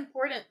think that's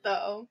important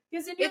though,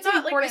 because it's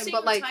not important. Like,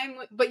 but like,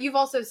 but you've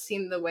also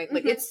seen the way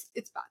like it's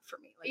bad for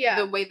me. Like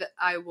the way that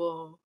I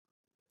will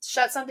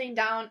shut something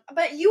down,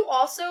 but you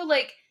also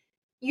like.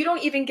 You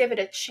don't even give it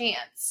a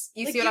chance.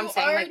 You see what I'm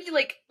saying? You already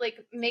like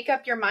make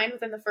up your mind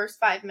within the first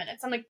 5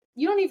 minutes. I'm like,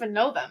 you don't even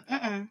know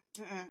them.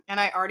 And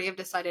I already have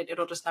decided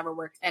it'll just never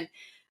work. And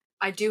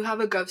I do have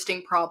a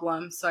ghosting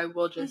problem, so I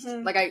will just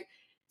like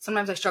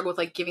sometimes I struggle with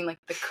like giving like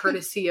the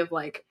courtesy of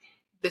like,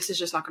 this is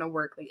just not going to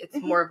work. Like it's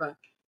more of a,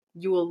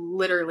 you will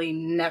literally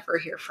never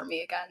hear from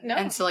me again. No.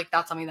 And so like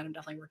that's something that I'm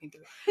definitely working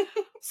through.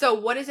 So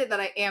what is it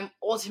that I am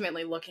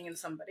ultimately looking in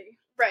somebody?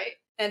 Right.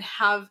 And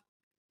have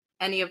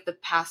any of the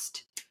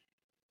past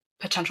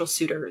potential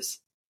suitors,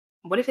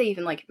 what if they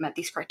even like met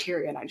these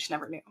criteria and I just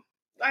never knew?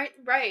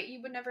 Right, you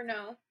would never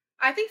know.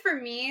 I think for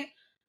me,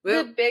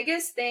 the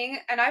biggest thing,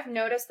 and I've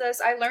noticed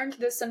this, I learned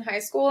this in high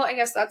school, I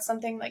guess that's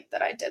something like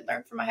that I did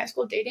learn from my high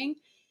school dating,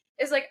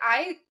 is like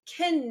I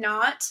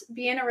cannot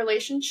be in a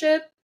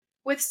relationship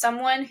with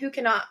someone who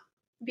cannot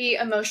be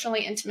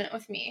emotionally intimate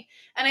with me.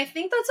 And I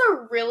think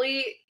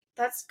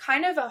that's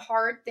kind of a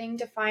hard thing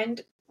to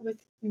find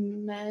with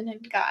men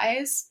and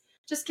guys,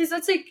 just because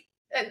that's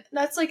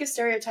like a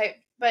stereotype,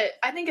 but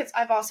I think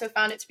I've also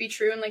found it to be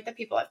true in like the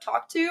people I've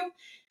talked to,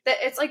 that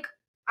it's like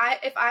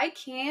if I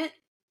can't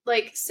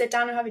like sit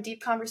down and have a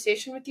deep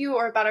conversation with you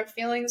or about our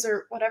feelings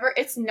or whatever,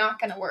 it's not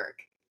gonna work.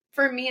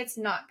 For me, it's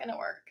not gonna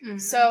work. Mm-hmm.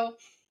 So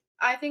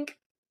I think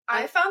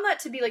I found that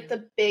to be like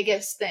the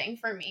biggest thing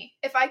for me.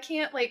 If I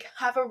can't like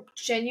have a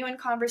genuine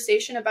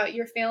conversation about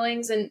your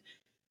feelings and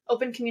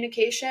open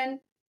communication,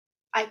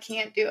 I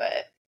can't do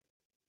it.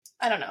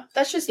 I don't know.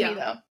 That's just me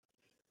though.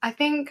 I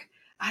think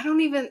I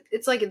don't even,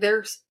 it's like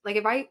there's, like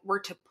if I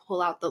were to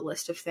pull out the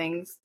list of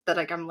things that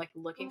like I'm like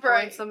looking for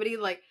in somebody,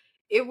 like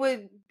it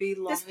would be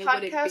long, This it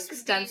would be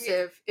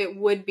extensive, it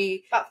would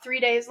be about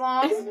 3 days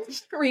long.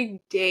 3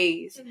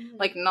 days,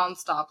 like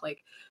nonstop,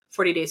 like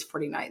 40 days,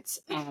 40 nights.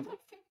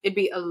 It'd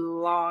be a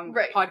long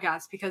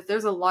podcast because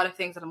there's a lot of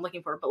things that I'm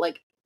looking for, but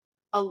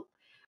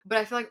but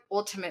I feel like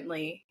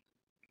ultimately,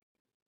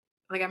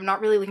 like I'm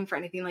not really looking for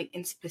anything like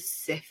in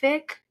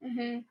specific.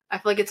 I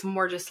feel like it's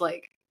more just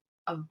like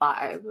a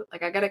vibe.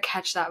 Like I gotta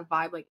catch that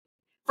vibe. Like,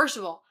 first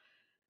of all,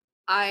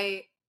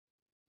 I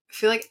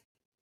feel like,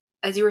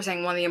 as you were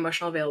saying, one, the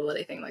emotional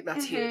availability thing, like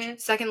that's huge.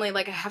 Secondly,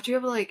 like I have to be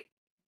able to like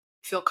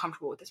feel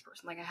comfortable with this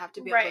person. Like I have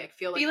to be able to like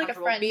feel like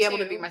comfortable, like be able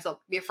to be myself,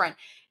 be a friend.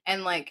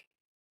 And like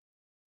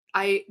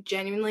I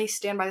genuinely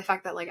stand by the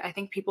fact that like I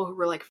think people who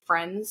were like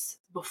friends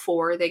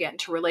before they get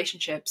into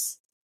relationships,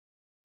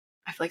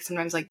 I feel like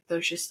sometimes like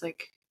those just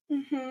like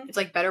it's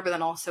like better, but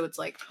then also it's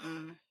like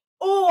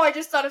oh, I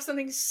just thought of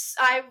something.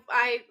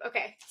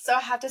 Okay, so I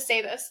have to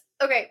say this.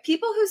 Okay,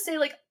 people who say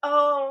like,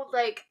 oh,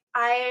 like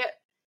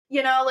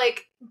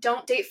like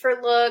don't date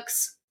for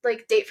looks,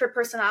 like date for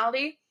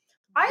personality.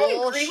 I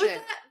agree with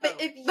that, but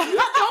if you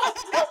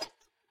don't,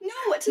 no,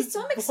 to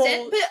some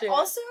extent, but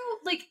also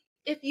like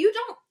if you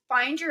don't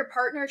find your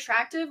partner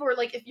attractive, or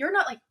like if you're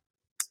not like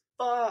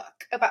but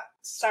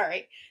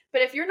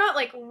if you're not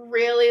like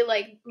really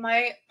like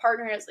my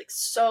partner is like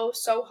so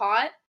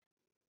hot,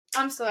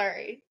 I'm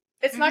sorry.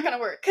 It's not gonna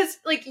work. Cause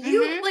like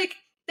you like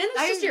then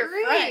it's just your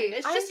friend.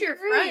 It's just your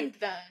friend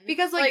then.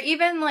 Because like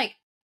even like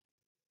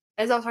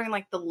as I was talking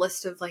like the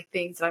list of like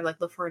things that I like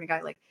look for in a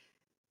guy, like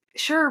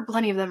sure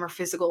plenty of them are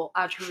physical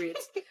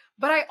attributes.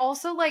 But I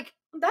also like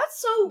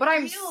that's so but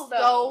I'm real,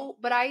 though.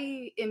 But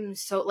I am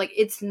so like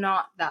it's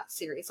not that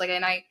serious. Like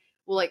and I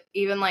will like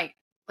even like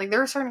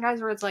there are certain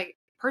guys where it's like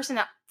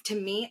to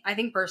me, I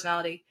think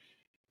personality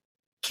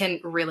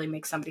can really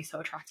make somebody so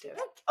attractive.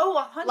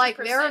 Oh, 100%. Like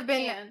there have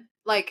been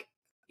like,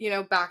 you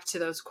know, back to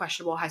those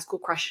questionable high school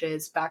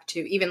crushes, back to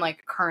even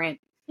like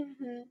current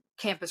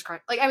campus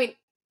crush. Like I mean,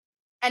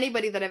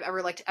 anybody that I've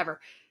ever liked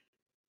ever.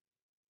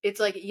 It's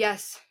like,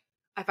 yes,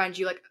 I find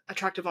you like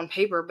attractive on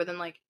paper, but then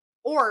like,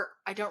 or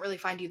I don't really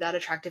find you that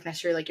attractive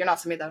necessarily. Like you're not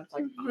somebody that's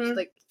like, oh,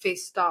 like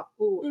face stop,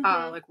 ooh,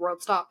 like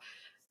world stop.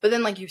 But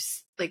then like you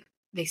like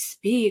they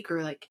speak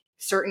or like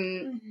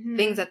certain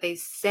things that they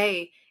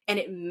say, and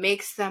it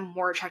makes them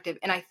more attractive.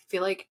 And I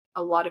feel like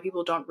a lot of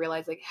people don't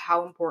realize like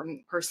how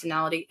important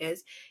personality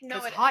is.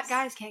 Because hot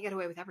guys can't get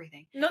away with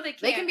everything. No, they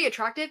can't. They can be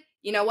attractive,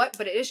 you know what?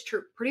 But it is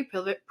true. Pretty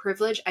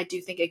privilege, I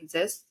do think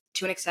exists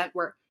to an extent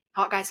where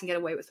hot guys can get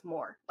away with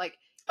more. Like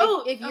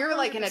if you're 100%.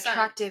 Like an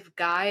attractive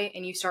guy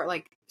and you start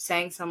like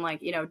saying some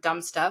like, you know,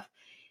 dumb stuff,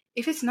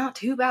 if it's not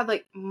too bad,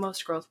 like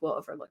most girls will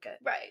overlook it.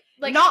 Right.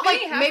 Like not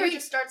like maybe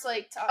just starts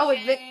like talking. Oh,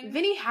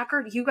 Vinny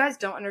Hacker, you guys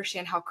don't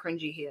understand how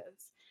cringy he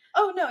is.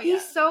 Oh no,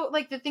 he's so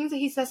like the things that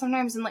he says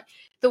sometimes, and like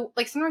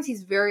sometimes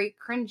he's very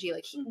cringy.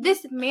 Like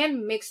this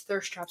man makes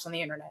thirst traps on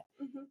the internet.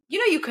 You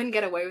know, you couldn't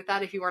get away with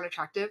that if you weren't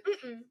attractive.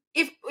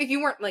 If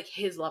you weren't like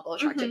his level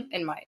attractive,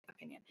 in my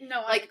opinion.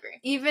 No, like, I agree.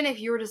 Even if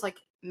you were just like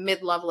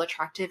mid-level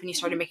attractive and you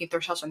started making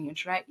thirst traps on the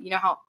internet, you know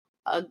how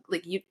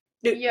like you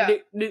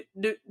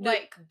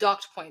like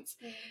docked points.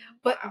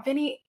 But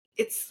Vinny,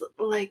 it's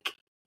like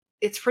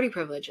it's pretty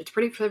privilege. It's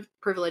pretty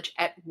privilege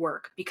at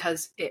work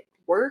because it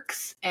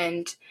works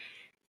and.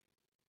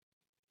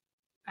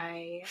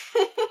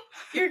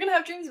 You're gonna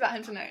have dreams about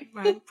him tonight.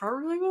 I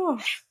probably will.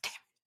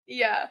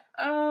 Yeah.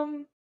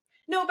 No,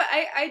 but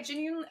I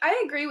genuinely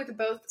agree with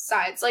both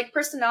sides. Like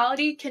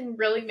personality can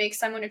really make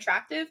someone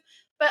attractive,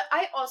 but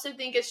I also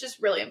think it's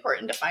just really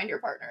important to find your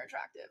partner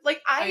attractive.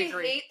 Like I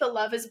hate the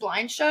Love Is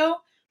Blind show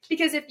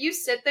because if you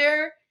sit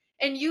there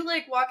and you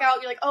like walk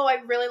out, you're like, oh,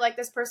 I really like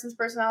this person's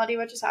personality.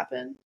 What just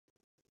happened?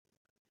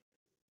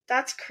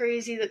 That's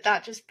crazy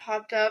that just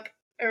popped up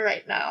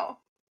right now.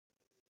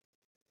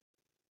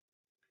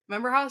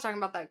 Remember how I was talking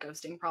about that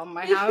ghosting problem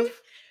I have?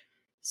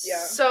 Yeah.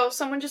 So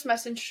someone just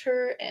messaged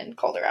her and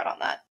called her out on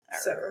that.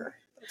 So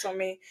that's on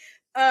me.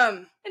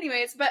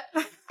 Anyways, but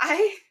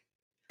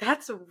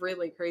that's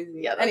really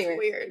crazy. Yeah, that's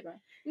weird.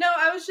 No,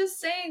 I was just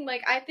saying,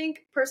 like, I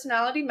think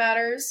personality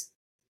matters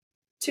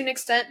to an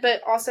extent,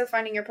 but also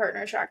finding your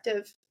partner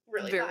attractive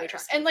really very matters.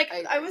 Attractive. And like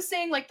I was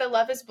saying, like the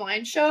Love Is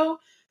Blind show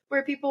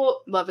where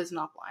people love is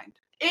not blind.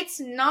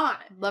 It's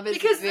not. Love is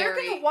because they're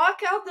gonna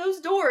walk out those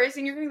doors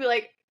and you're gonna be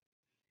like.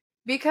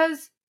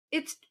 Because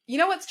it's, you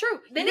know what's true.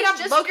 Then you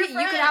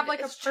could have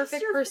like a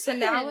perfect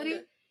personality.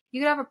 Friend.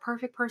 You could have a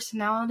perfect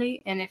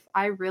personality, and if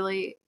I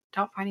really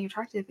don't find you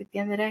attractive at the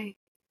end of the day,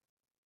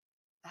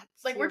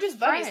 that's like we're just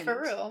buddies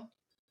for real.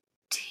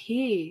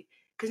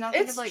 Because now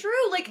it's like,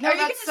 true. Like, no, are you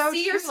gonna so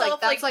see true. yourself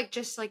that's like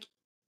just like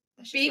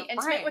being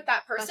intimate with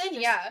that person?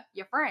 Yeah,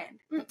 your friend.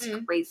 That's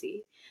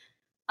crazy.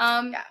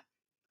 So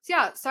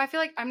I feel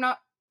like I'm not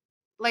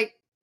like.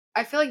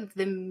 I feel like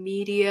the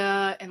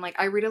media and like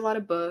I read a lot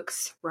of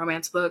books,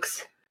 romance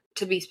books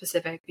to be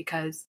specific,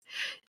 because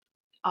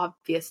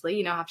obviously,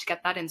 you know, I have to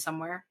get that in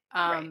somewhere.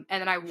 Right.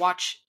 And then I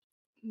watch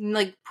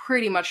like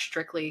pretty much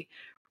strictly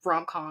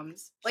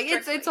rom-coms. Like,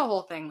 it's a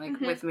whole thing, like,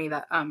 with me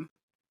that,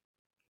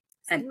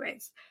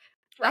 anyways.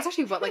 That's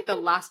actually what, like, the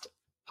last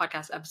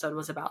podcast episode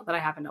was about that I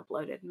haven't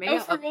uploaded.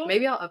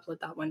 Maybe I'll upload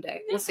that one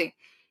day. We'll see.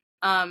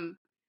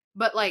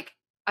 But, like,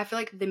 I feel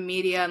like the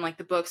media and, like,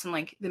 the books and,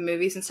 like, the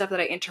movies and stuff that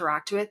I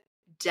interact with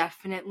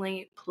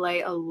definitely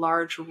play a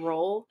large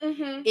role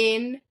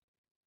in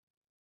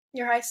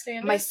your high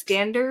standards. My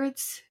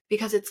standards,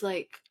 because it's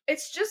like,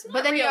 it's just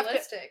not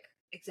realistic.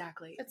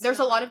 Exactly. There's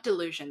a lot of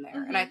delusion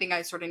there, and I think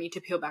I sort of need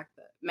to peel back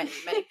the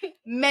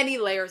many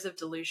layers of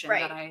delusion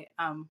that I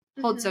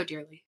hold so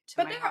dearly to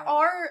my heart. But there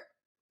are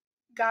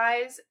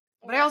guys,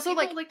 but I also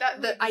like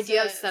that the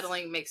idea of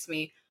settling makes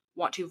me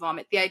want to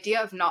vomit. The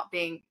idea of not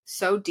being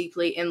so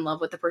deeply in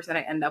love with the person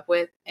I end up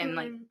with and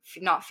like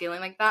not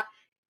feeling like that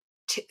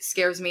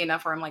scares me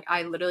enough where I'm like,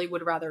 I literally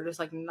would rather just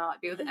like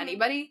not be with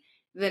anybody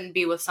than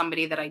be with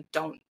somebody that I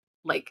don't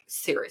like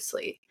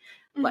seriously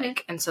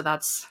like. And so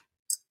that's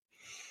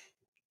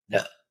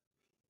no.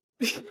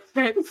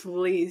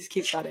 Please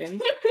keep that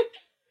in.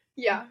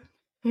 Yeah.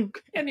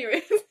 Okay.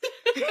 Anyways.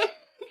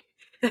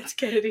 That's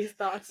Kennedy's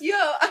thoughts. Yo,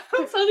 I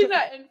was holding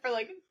that in for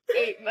like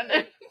 8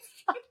 minutes.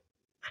 And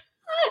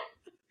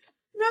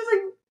I was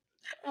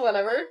like,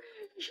 whatever.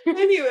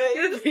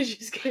 Anyways. She's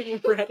just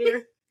getting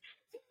readier.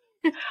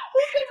 Well,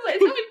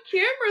 it's on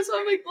camera, so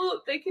I'm like,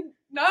 well, they can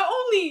not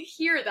only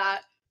hear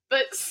that,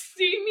 but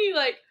see me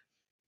like,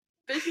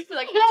 basically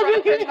like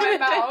drop in my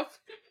mouth.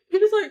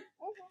 You're just like,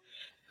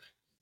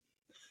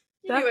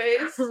 anyways.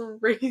 That's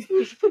crazy.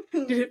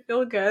 Did it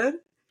feel good?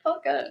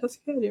 Felt good. That's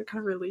good. You're kind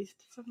of released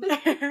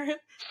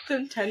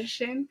some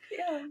tension.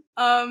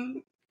 Yeah.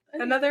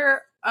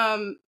 Another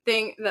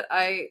thing that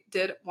I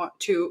did want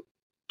to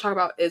talk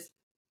about is,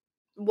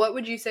 what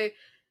would you say,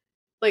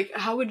 like,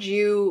 how would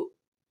you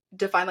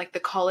define like the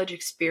college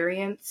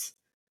experience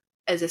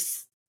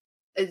as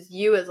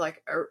you as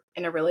like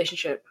in a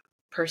relationship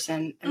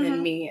person, and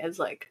then me as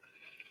like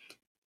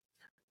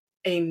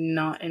a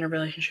not in a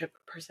relationship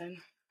person?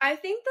 I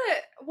think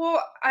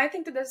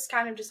that this is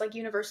kind of just like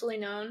universally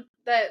known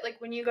that like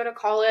when you go to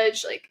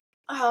college, like,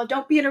 oh,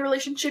 don't be in a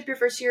relationship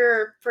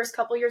your first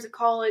couple years of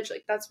college.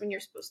 Like that's when you're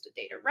supposed to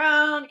date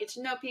around, get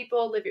to know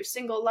people, live your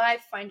single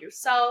life, find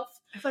yourself.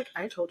 I feel like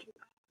I told you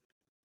that.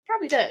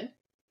 Probably did.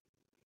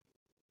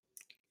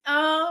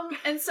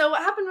 And so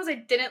what happened was I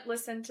didn't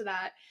listen to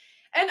that.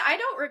 And I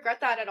don't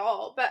regret that at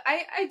all. But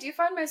I do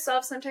find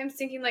myself sometimes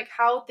thinking like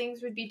how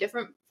things would be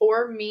different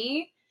for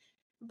me.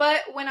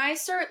 But when I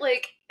start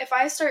like, if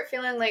I start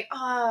feeling like,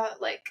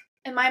 like,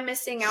 am I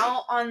missing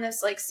out on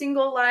this like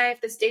single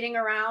life, this dating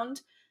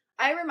around?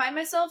 I remind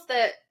myself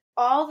that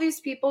all these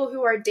people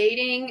who are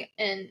dating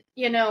and,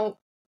 you know,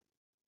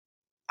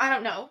 I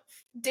don't know,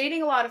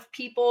 dating a lot of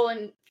people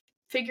and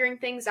figuring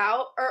things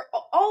out are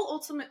all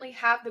ultimately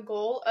have the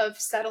goal of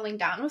settling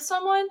down with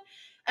someone.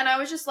 And I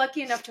was just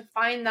lucky enough to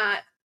find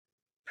that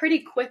pretty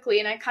quickly.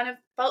 And I kind of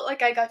felt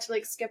like I got to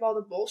like skip all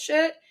the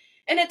bullshit.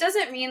 And it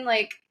doesn't mean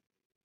like,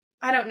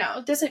 I don't know,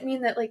 it doesn't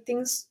mean that like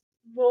things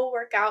will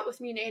work out with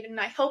me and Aiden,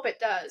 and I hope it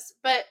does.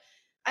 But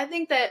I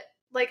think that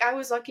like I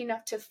was lucky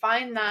enough to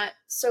find that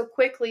so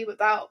quickly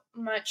without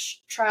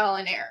much trial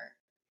and error.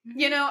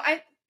 You know,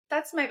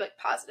 that's my like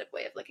positive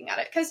way of looking at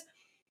it. Because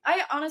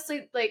I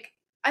honestly like,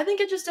 I think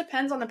it just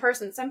depends on the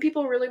person. Some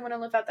people really want to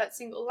live out that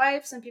single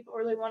life. Some people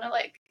really want to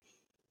like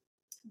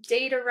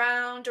date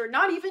around or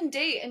not even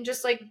date and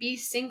just like be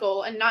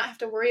single and not have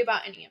to worry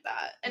about any of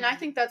that. And I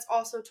think that's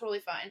also totally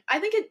fine. I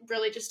think it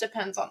really just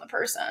depends on the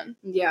person.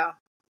 Yeah.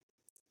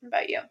 What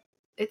about you?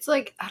 It's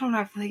like, I don't know,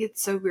 I feel like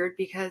it's so weird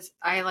because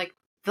I like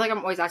feel like I'm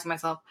always asking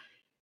myself,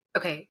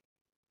 okay,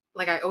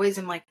 like I always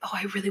am like, oh,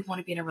 I really want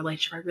to be in a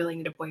relationship. I really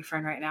need a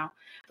boyfriend right now.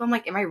 But I'm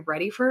like, am I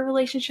ready for a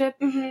relationship?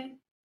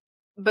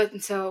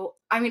 But so,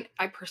 I mean,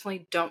 I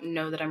personally don't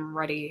know that I'm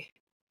ready.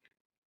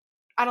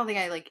 I don't think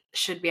I like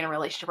should be in a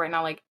relationship right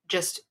now, like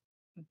just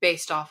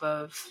based off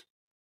of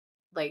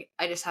like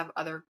I just have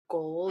other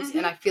goals.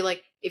 And I feel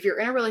like if you're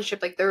in a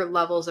relationship, like there are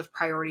levels of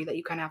priority that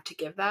you kind of have to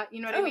give that,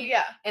 you know what I mean?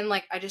 Yeah. And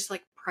like I just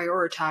like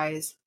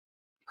prioritize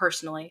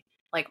personally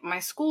like my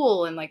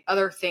school and like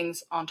other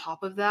things on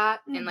top of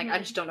that. And like I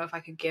just don't know if I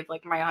could give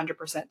like my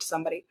 100% to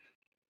somebody.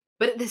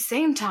 But at the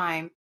same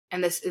time,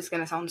 and this is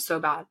gonna sound so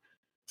bad,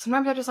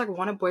 sometimes I just like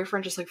want a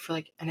boyfriend just like for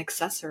like an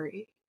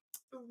accessory.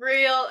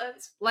 Real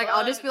as like fun.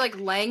 I'll just be like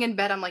laying in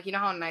bed, I'm like, you know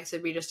how nice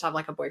it'd be just to have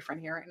like a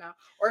boyfriend here right now?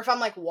 Or if I'm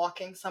like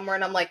walking somewhere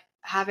and I'm like,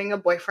 having a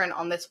boyfriend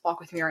on this walk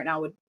with me right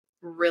now would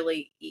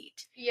really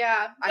eat.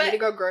 Yeah. I need to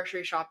go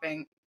grocery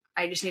shopping.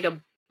 I just need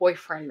a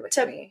boyfriend with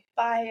me.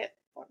 Buy it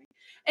for me.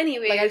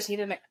 Anyway. Like I just need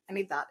I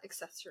need that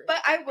accessory.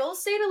 But I will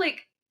say to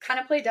like kind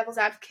of play devil's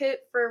advocate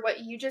for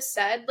what you just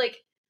said, like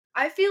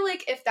I feel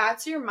like if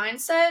that's your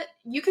mindset,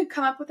 you could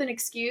come up with an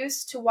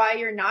excuse to why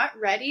you're not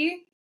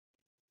ready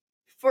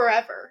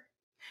forever.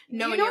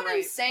 No, you know what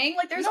I'm saying?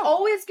 Like, there's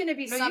always going to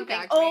be something.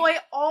 Oh, I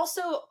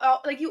also,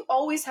 like, you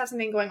always have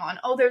something going on.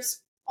 Oh, there's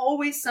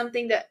always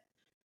something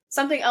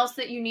else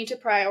that you need to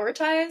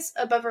prioritize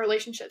above a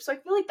relationship. So I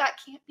feel like that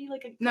can't be,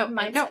 like, a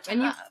mindset to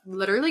and have. you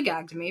literally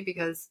gagged me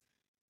because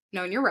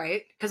No, and you're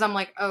right. Because I'm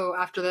like, oh,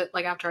 after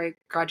I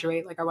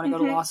graduate, like I want to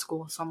go to law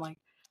school. So I'm like,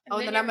 oh,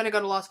 and then I'm going to go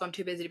to law school. I'm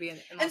too busy to be in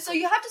law And so school.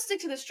 you have to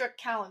stick to the strict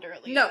calendar,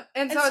 Leah. No,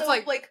 and so it's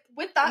like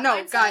with that no,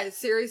 mindset, guys,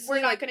 seriously,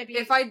 we're not like, going to be.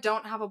 if I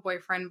don't have a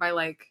boyfriend by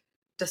like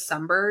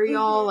December,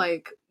 y'all,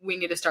 like we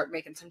need to start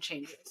making some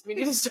changes. We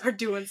need to start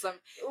doing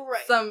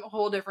some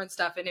whole different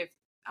stuff. And if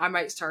I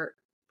might start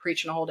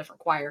preaching a whole different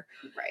choir,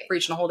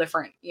 preaching a whole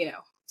different,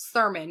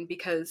 sermon,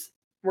 because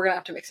we're gonna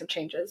have to make some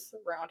changes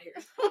around here.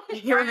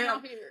 We're gonna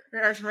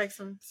have to make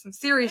some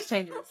serious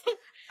changes.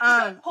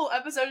 The whole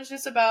episode is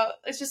just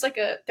it's like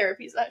a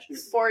therapy session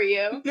for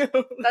you.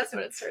 That's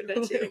what it's turned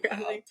into.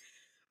 Wow.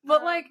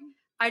 But like,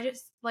 I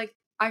just like,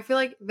 I feel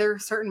like there are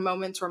certain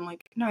moments where I'm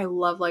like, no, I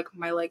love like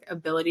my like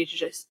ability to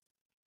just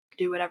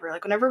do whatever.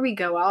 Like whenever we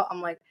go out,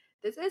 I'm like,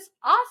 this is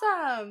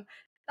awesome.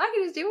 I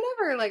can just do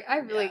whatever. Like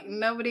I like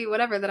nobody,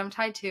 whatever that I'm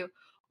tied to.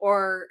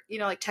 Or,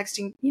 like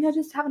texting,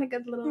 just having a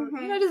good little,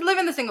 just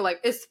living the single life.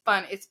 It's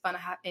fun. It's fun to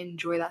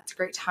enjoy that. It's a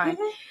great time.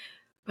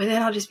 But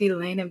then I'll just be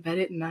laying in bed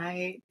at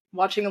night,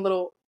 watching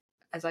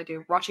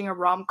watching a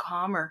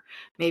rom-com or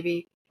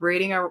maybe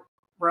reading a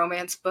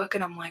romance book.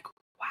 And I'm like,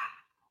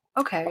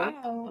 wow, okay,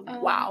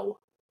 wow.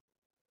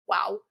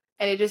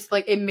 And it just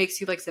like, it makes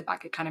you like sit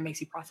back. It kind of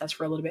makes you process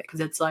for a little bit.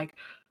 Cause it's like,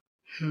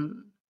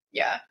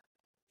 yeah.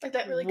 Like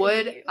that really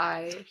would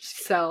I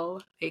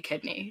sell a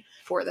kidney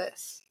for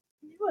this?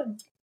 You would.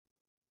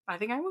 I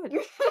think I would.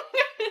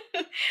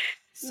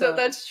 So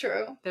that's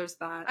true. There's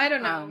that. I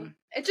don't know.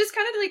 It just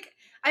kind of like,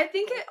 I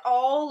think it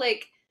all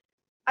like,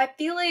 I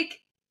feel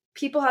like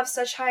people have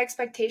such high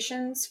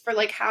expectations for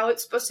like how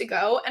it's supposed to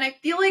go. And I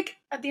feel like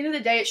at the end of the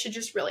day, it should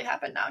just really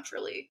happen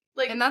naturally.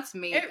 Like, and that's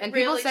me. And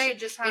really people say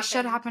it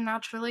should happen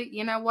naturally.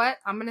 You know what?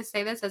 I'm going to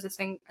say this as a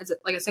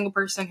single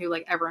person who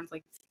like everyone's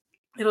like,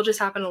 it'll just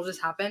happen.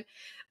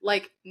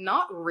 Like,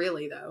 not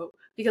really though.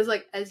 Because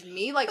like as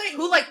me, like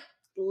who like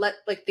let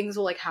like things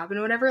will like happen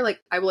or whatever,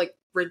 like I will like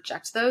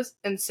reject those,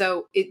 and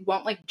so it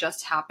won't like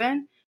just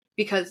happen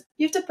because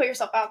you have to put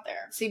yourself out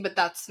there. See, but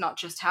that's not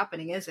just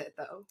happening, is it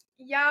though?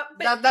 Yeah,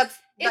 but that's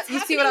you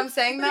see what I'm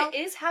saying though? It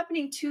is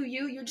happening to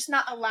you. You're just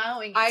not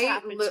allowing it to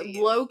happen to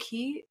you. Low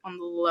key on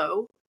the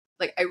low,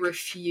 like I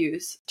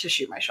refuse to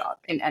shoot my shot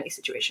in any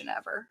situation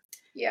ever.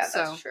 Yeah,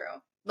 that's true.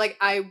 Like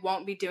I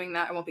won't be doing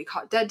that. I won't be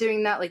caught dead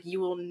doing that. Like you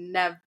will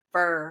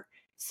never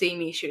see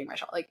me shooting my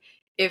shot. Like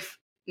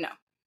no.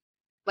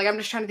 Like, I'm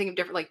just trying to think of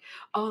different, like,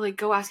 oh, like,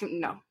 go ask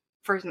him. No.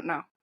 First,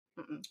 no.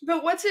 Mm-mm.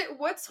 But what's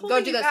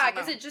holding you back?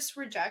 No. Is it just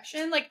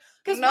rejection? Like,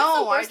 because no, what's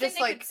the worst I just,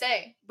 thing like, they could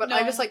say? But no.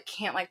 I just, like,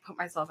 can't, like, put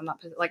myself in that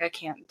position. Like, I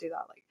can't do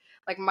that.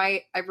 Like,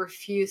 I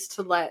refuse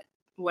to let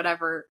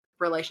whatever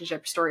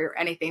relationship, story, or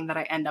anything that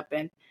I end up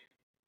in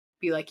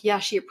be like, yeah,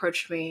 she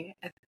approached me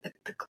at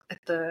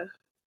the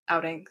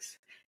outings.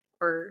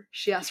 Or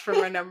she asked for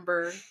my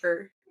number.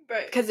 Or,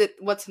 right. Because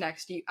what's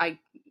next? I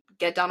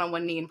get down on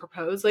one knee and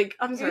propose. Like,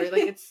 I'm sorry.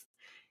 Like, it's...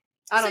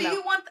 I don't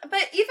know.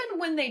 But even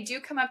when they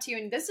do come up to you,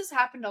 and this has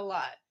happened a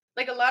lot,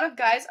 like a lot of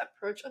guys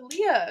approach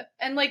Aliya,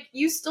 and like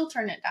you still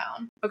turn it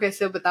down. Okay,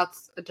 but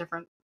that's a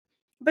different.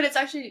 But it's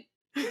actually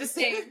the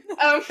same.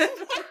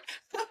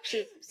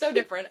 So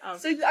different.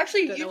 So you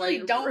actually usually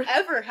don't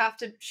ever have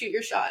to shoot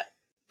your shot.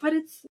 But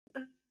it's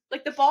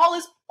like the ball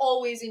is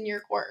always in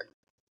your court,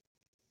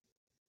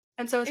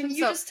 and so you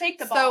just take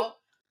the ball,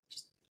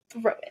 just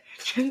throw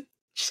it,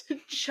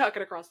 chuck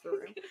it across the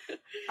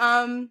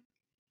room.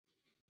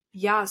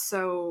 Yeah,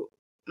 so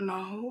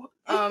no.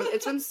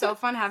 It's been so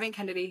fun having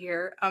Kennedy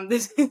here.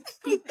 This is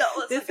it.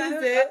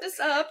 Wrap this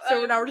up.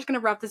 So now we're just gonna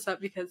wrap this up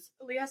because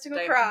Leah has to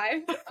go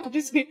cry. I'm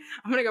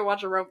gonna go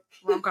watch a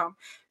rom-com.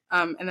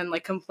 And then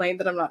like complain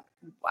that I'm not.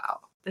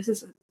 Wow, this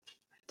is a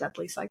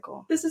deadly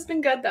cycle. This has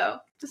been good though.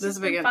 This has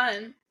been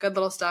fun. Good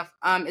little stuff.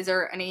 Is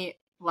there any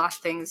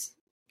last things,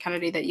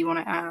 Kennedy, that you want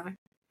to add?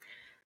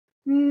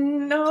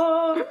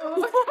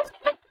 No.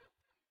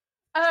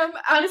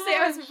 Honestly,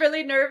 I was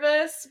really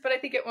nervous, but I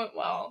think it went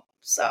well.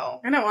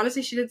 So I know.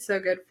 Honestly, she did so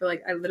good. For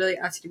like, I literally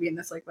asked you to be in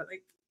this. Like, but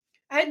like,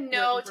 I had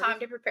no time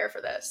to prepare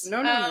for this.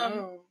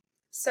 No.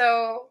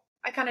 So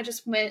I kind of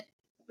just went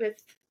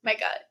with my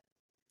gut.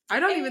 I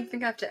don't even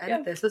think I have to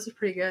edit this. This is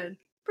pretty good.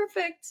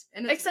 Perfect.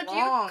 And it's except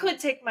long. You could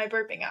take my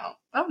burping out.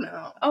 Oh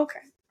no. Okay.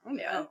 Oh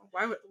no.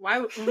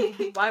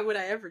 Why would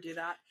I ever do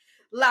that?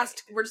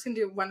 We're just gonna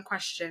do one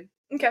question.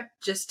 Okay.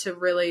 Just to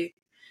really,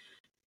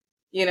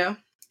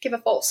 give a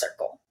full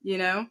circle.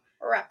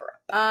 Wrap her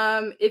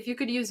up. If you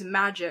could use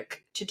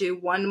magic to do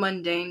one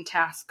mundane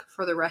task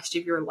for the rest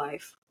of your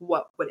life,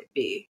 what would it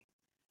be?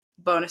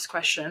 Bonus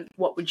question.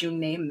 What would you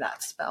name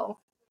that spell?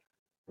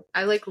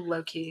 I like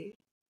Loki.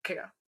 Okay,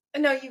 go.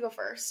 No, you go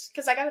first.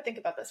 Because I gotta think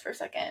about this for a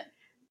second.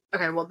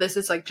 Okay, well, this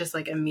is like just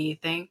like a me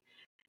thing.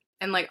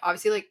 And like,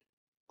 obviously,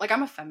 like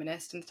I'm a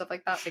feminist and stuff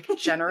like that, like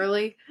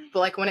generally. But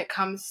like when it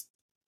comes...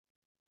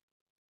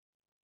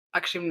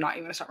 Actually, I'm not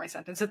even gonna start my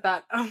sentence at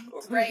that.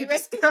 Right. You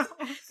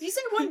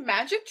said one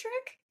magic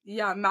trick?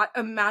 Yeah,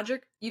 a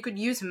magic. You could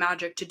use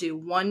magic to do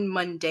one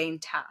mundane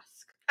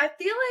task. I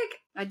feel like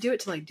I do it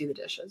to like do the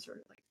dishes or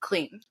like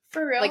clean.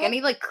 For real? Like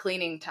any like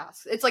cleaning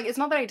tasks. It's like, it's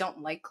not that I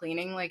don't like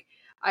cleaning. Like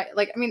I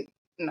mean,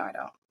 no, I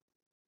don't.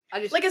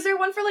 I just like, is there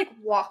one for like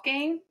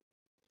walking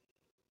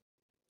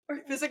or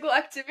physical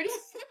activities?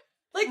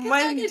 Like,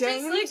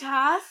 mundane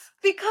tasks.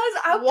 Because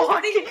I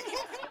was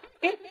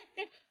thinking,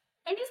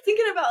 I'm just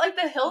thinking about like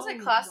the hills in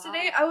class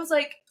today. I was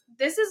like,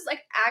 this is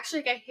like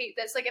actually like I hate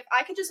this. Like if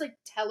I could just like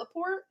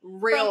teleport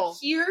from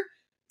here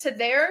to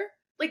there,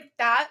 like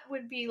that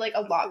would be like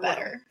a lot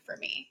better for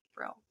me.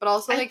 Real. But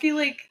also like I feel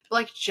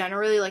like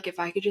generally like if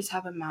I could just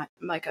have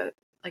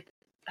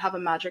have a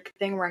magic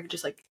thing where I could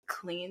just like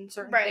clean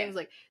certain things,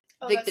 like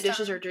the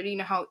dishes are dirty, you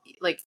know how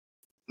like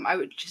I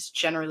would just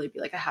generally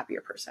be like a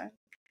happier person.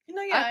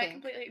 No, yeah, I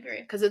completely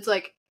agree. Because it's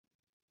like,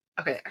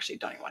 okay, actually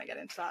don't even want to get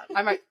into that.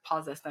 I might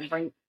pause this then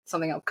bring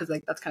something up because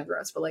like that's kind of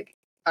gross, but like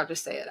I'll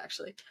just say it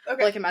actually. Okay.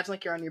 But, like imagine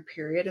like you're on your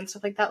period and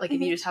stuff like that. Like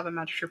if you just have a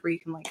magic strip where you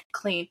can like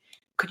clean,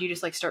 could you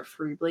just like start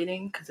free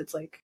bleeding? Because it's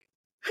like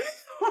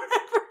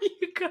wherever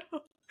you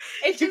go,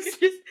 it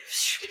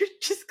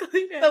just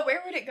clean it. But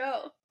where would it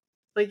go?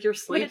 Like you're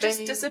sleeping. Would it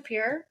just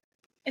disappear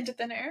into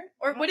thin air,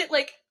 or would it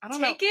like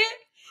take it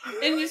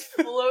and just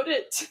float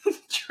it to the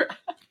trash?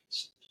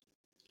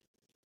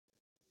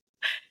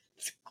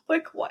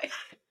 Like what?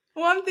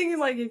 Well, I'm thinking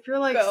like if you're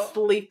like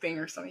sleeping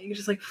or something, you can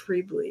just like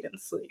free bleed and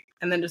sleep,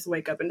 and then just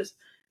wake up and just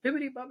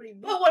bibbity bobbity.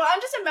 But what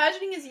I'm just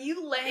imagining is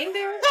you laying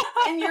there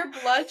and your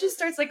blood just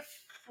starts like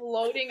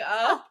floating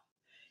up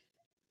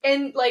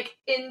and like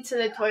into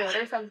the toilet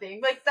or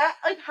something like that.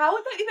 Like how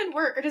would that even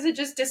work, or does it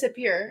just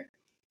disappear?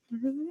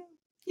 Mm-hmm.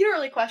 You don't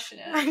really question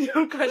it. I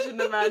don't question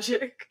the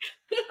magic.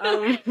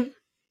 Right.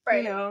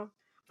 You know,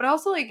 but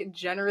also like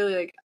generally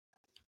like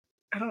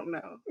I don't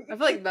know. I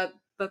feel like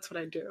that's what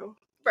I do.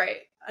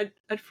 Right.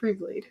 I'd free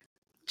bleed.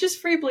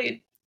 Just free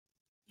bleed.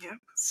 Yeah.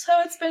 So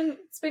it's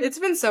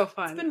been so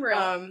fun. It's been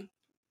real.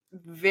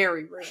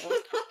 Very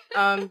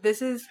real.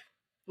 This is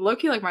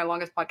low-key like my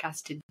longest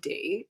podcast to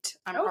date.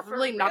 I'm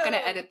probably not gonna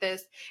edit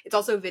this. It's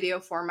also video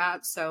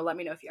format, so let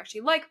me know if you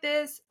actually like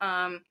this.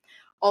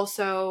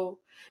 Also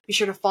be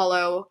sure to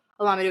follow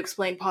Allow Me to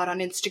Explain Pod on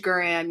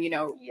Instagram, you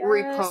know,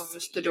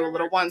 repost to do a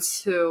little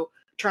once to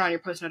turn on your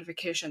post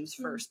notifications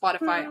for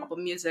Spotify, Apple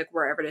Music,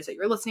 wherever it is that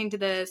you're listening to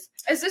this.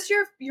 Is this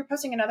you're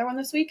posting another one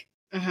this week?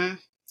 Mm-hmm.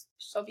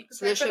 So be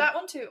prepared for that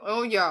one too.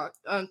 Oh yeah,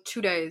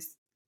 2 days.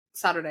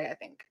 Saturday, I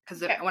think.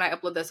 Because when I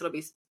upload this, it'll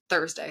be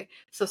Thursday.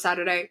 So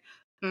Saturday,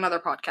 another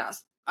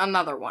podcast.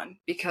 Another one.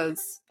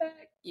 Because,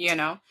 you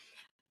know.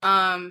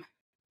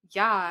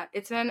 Yeah,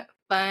 it's been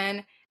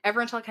fun.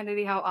 Everyone tell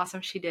Kennedy how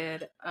awesome she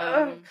did.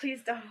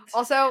 Please don't.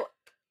 Also,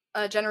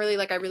 generally,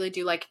 like, I really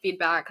do like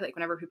feedback. Like,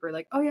 whenever people are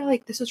like, oh yeah,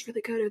 like, this was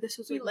really good or this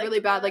was like,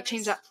 really bad, like,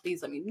 change that,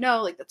 please let me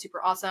know. Like, that's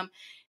super awesome.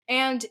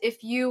 And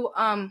if you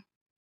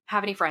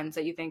have any friends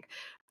that you think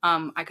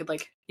I could,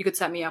 like, you could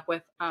set me up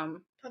with,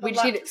 we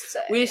just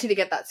need to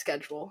get that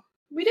schedule.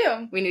 We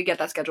do. We need to get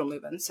that schedule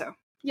moving. So,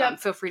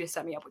 feel free to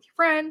set me up with your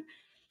friend.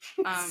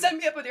 Set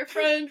me up with your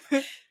friend.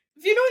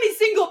 If you know any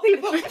single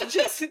people,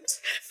 just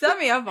set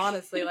me up,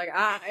 honestly. Like,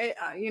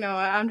 I you know,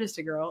 I'm just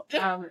a girl.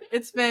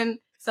 It's been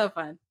so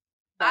fun.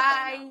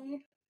 Bye.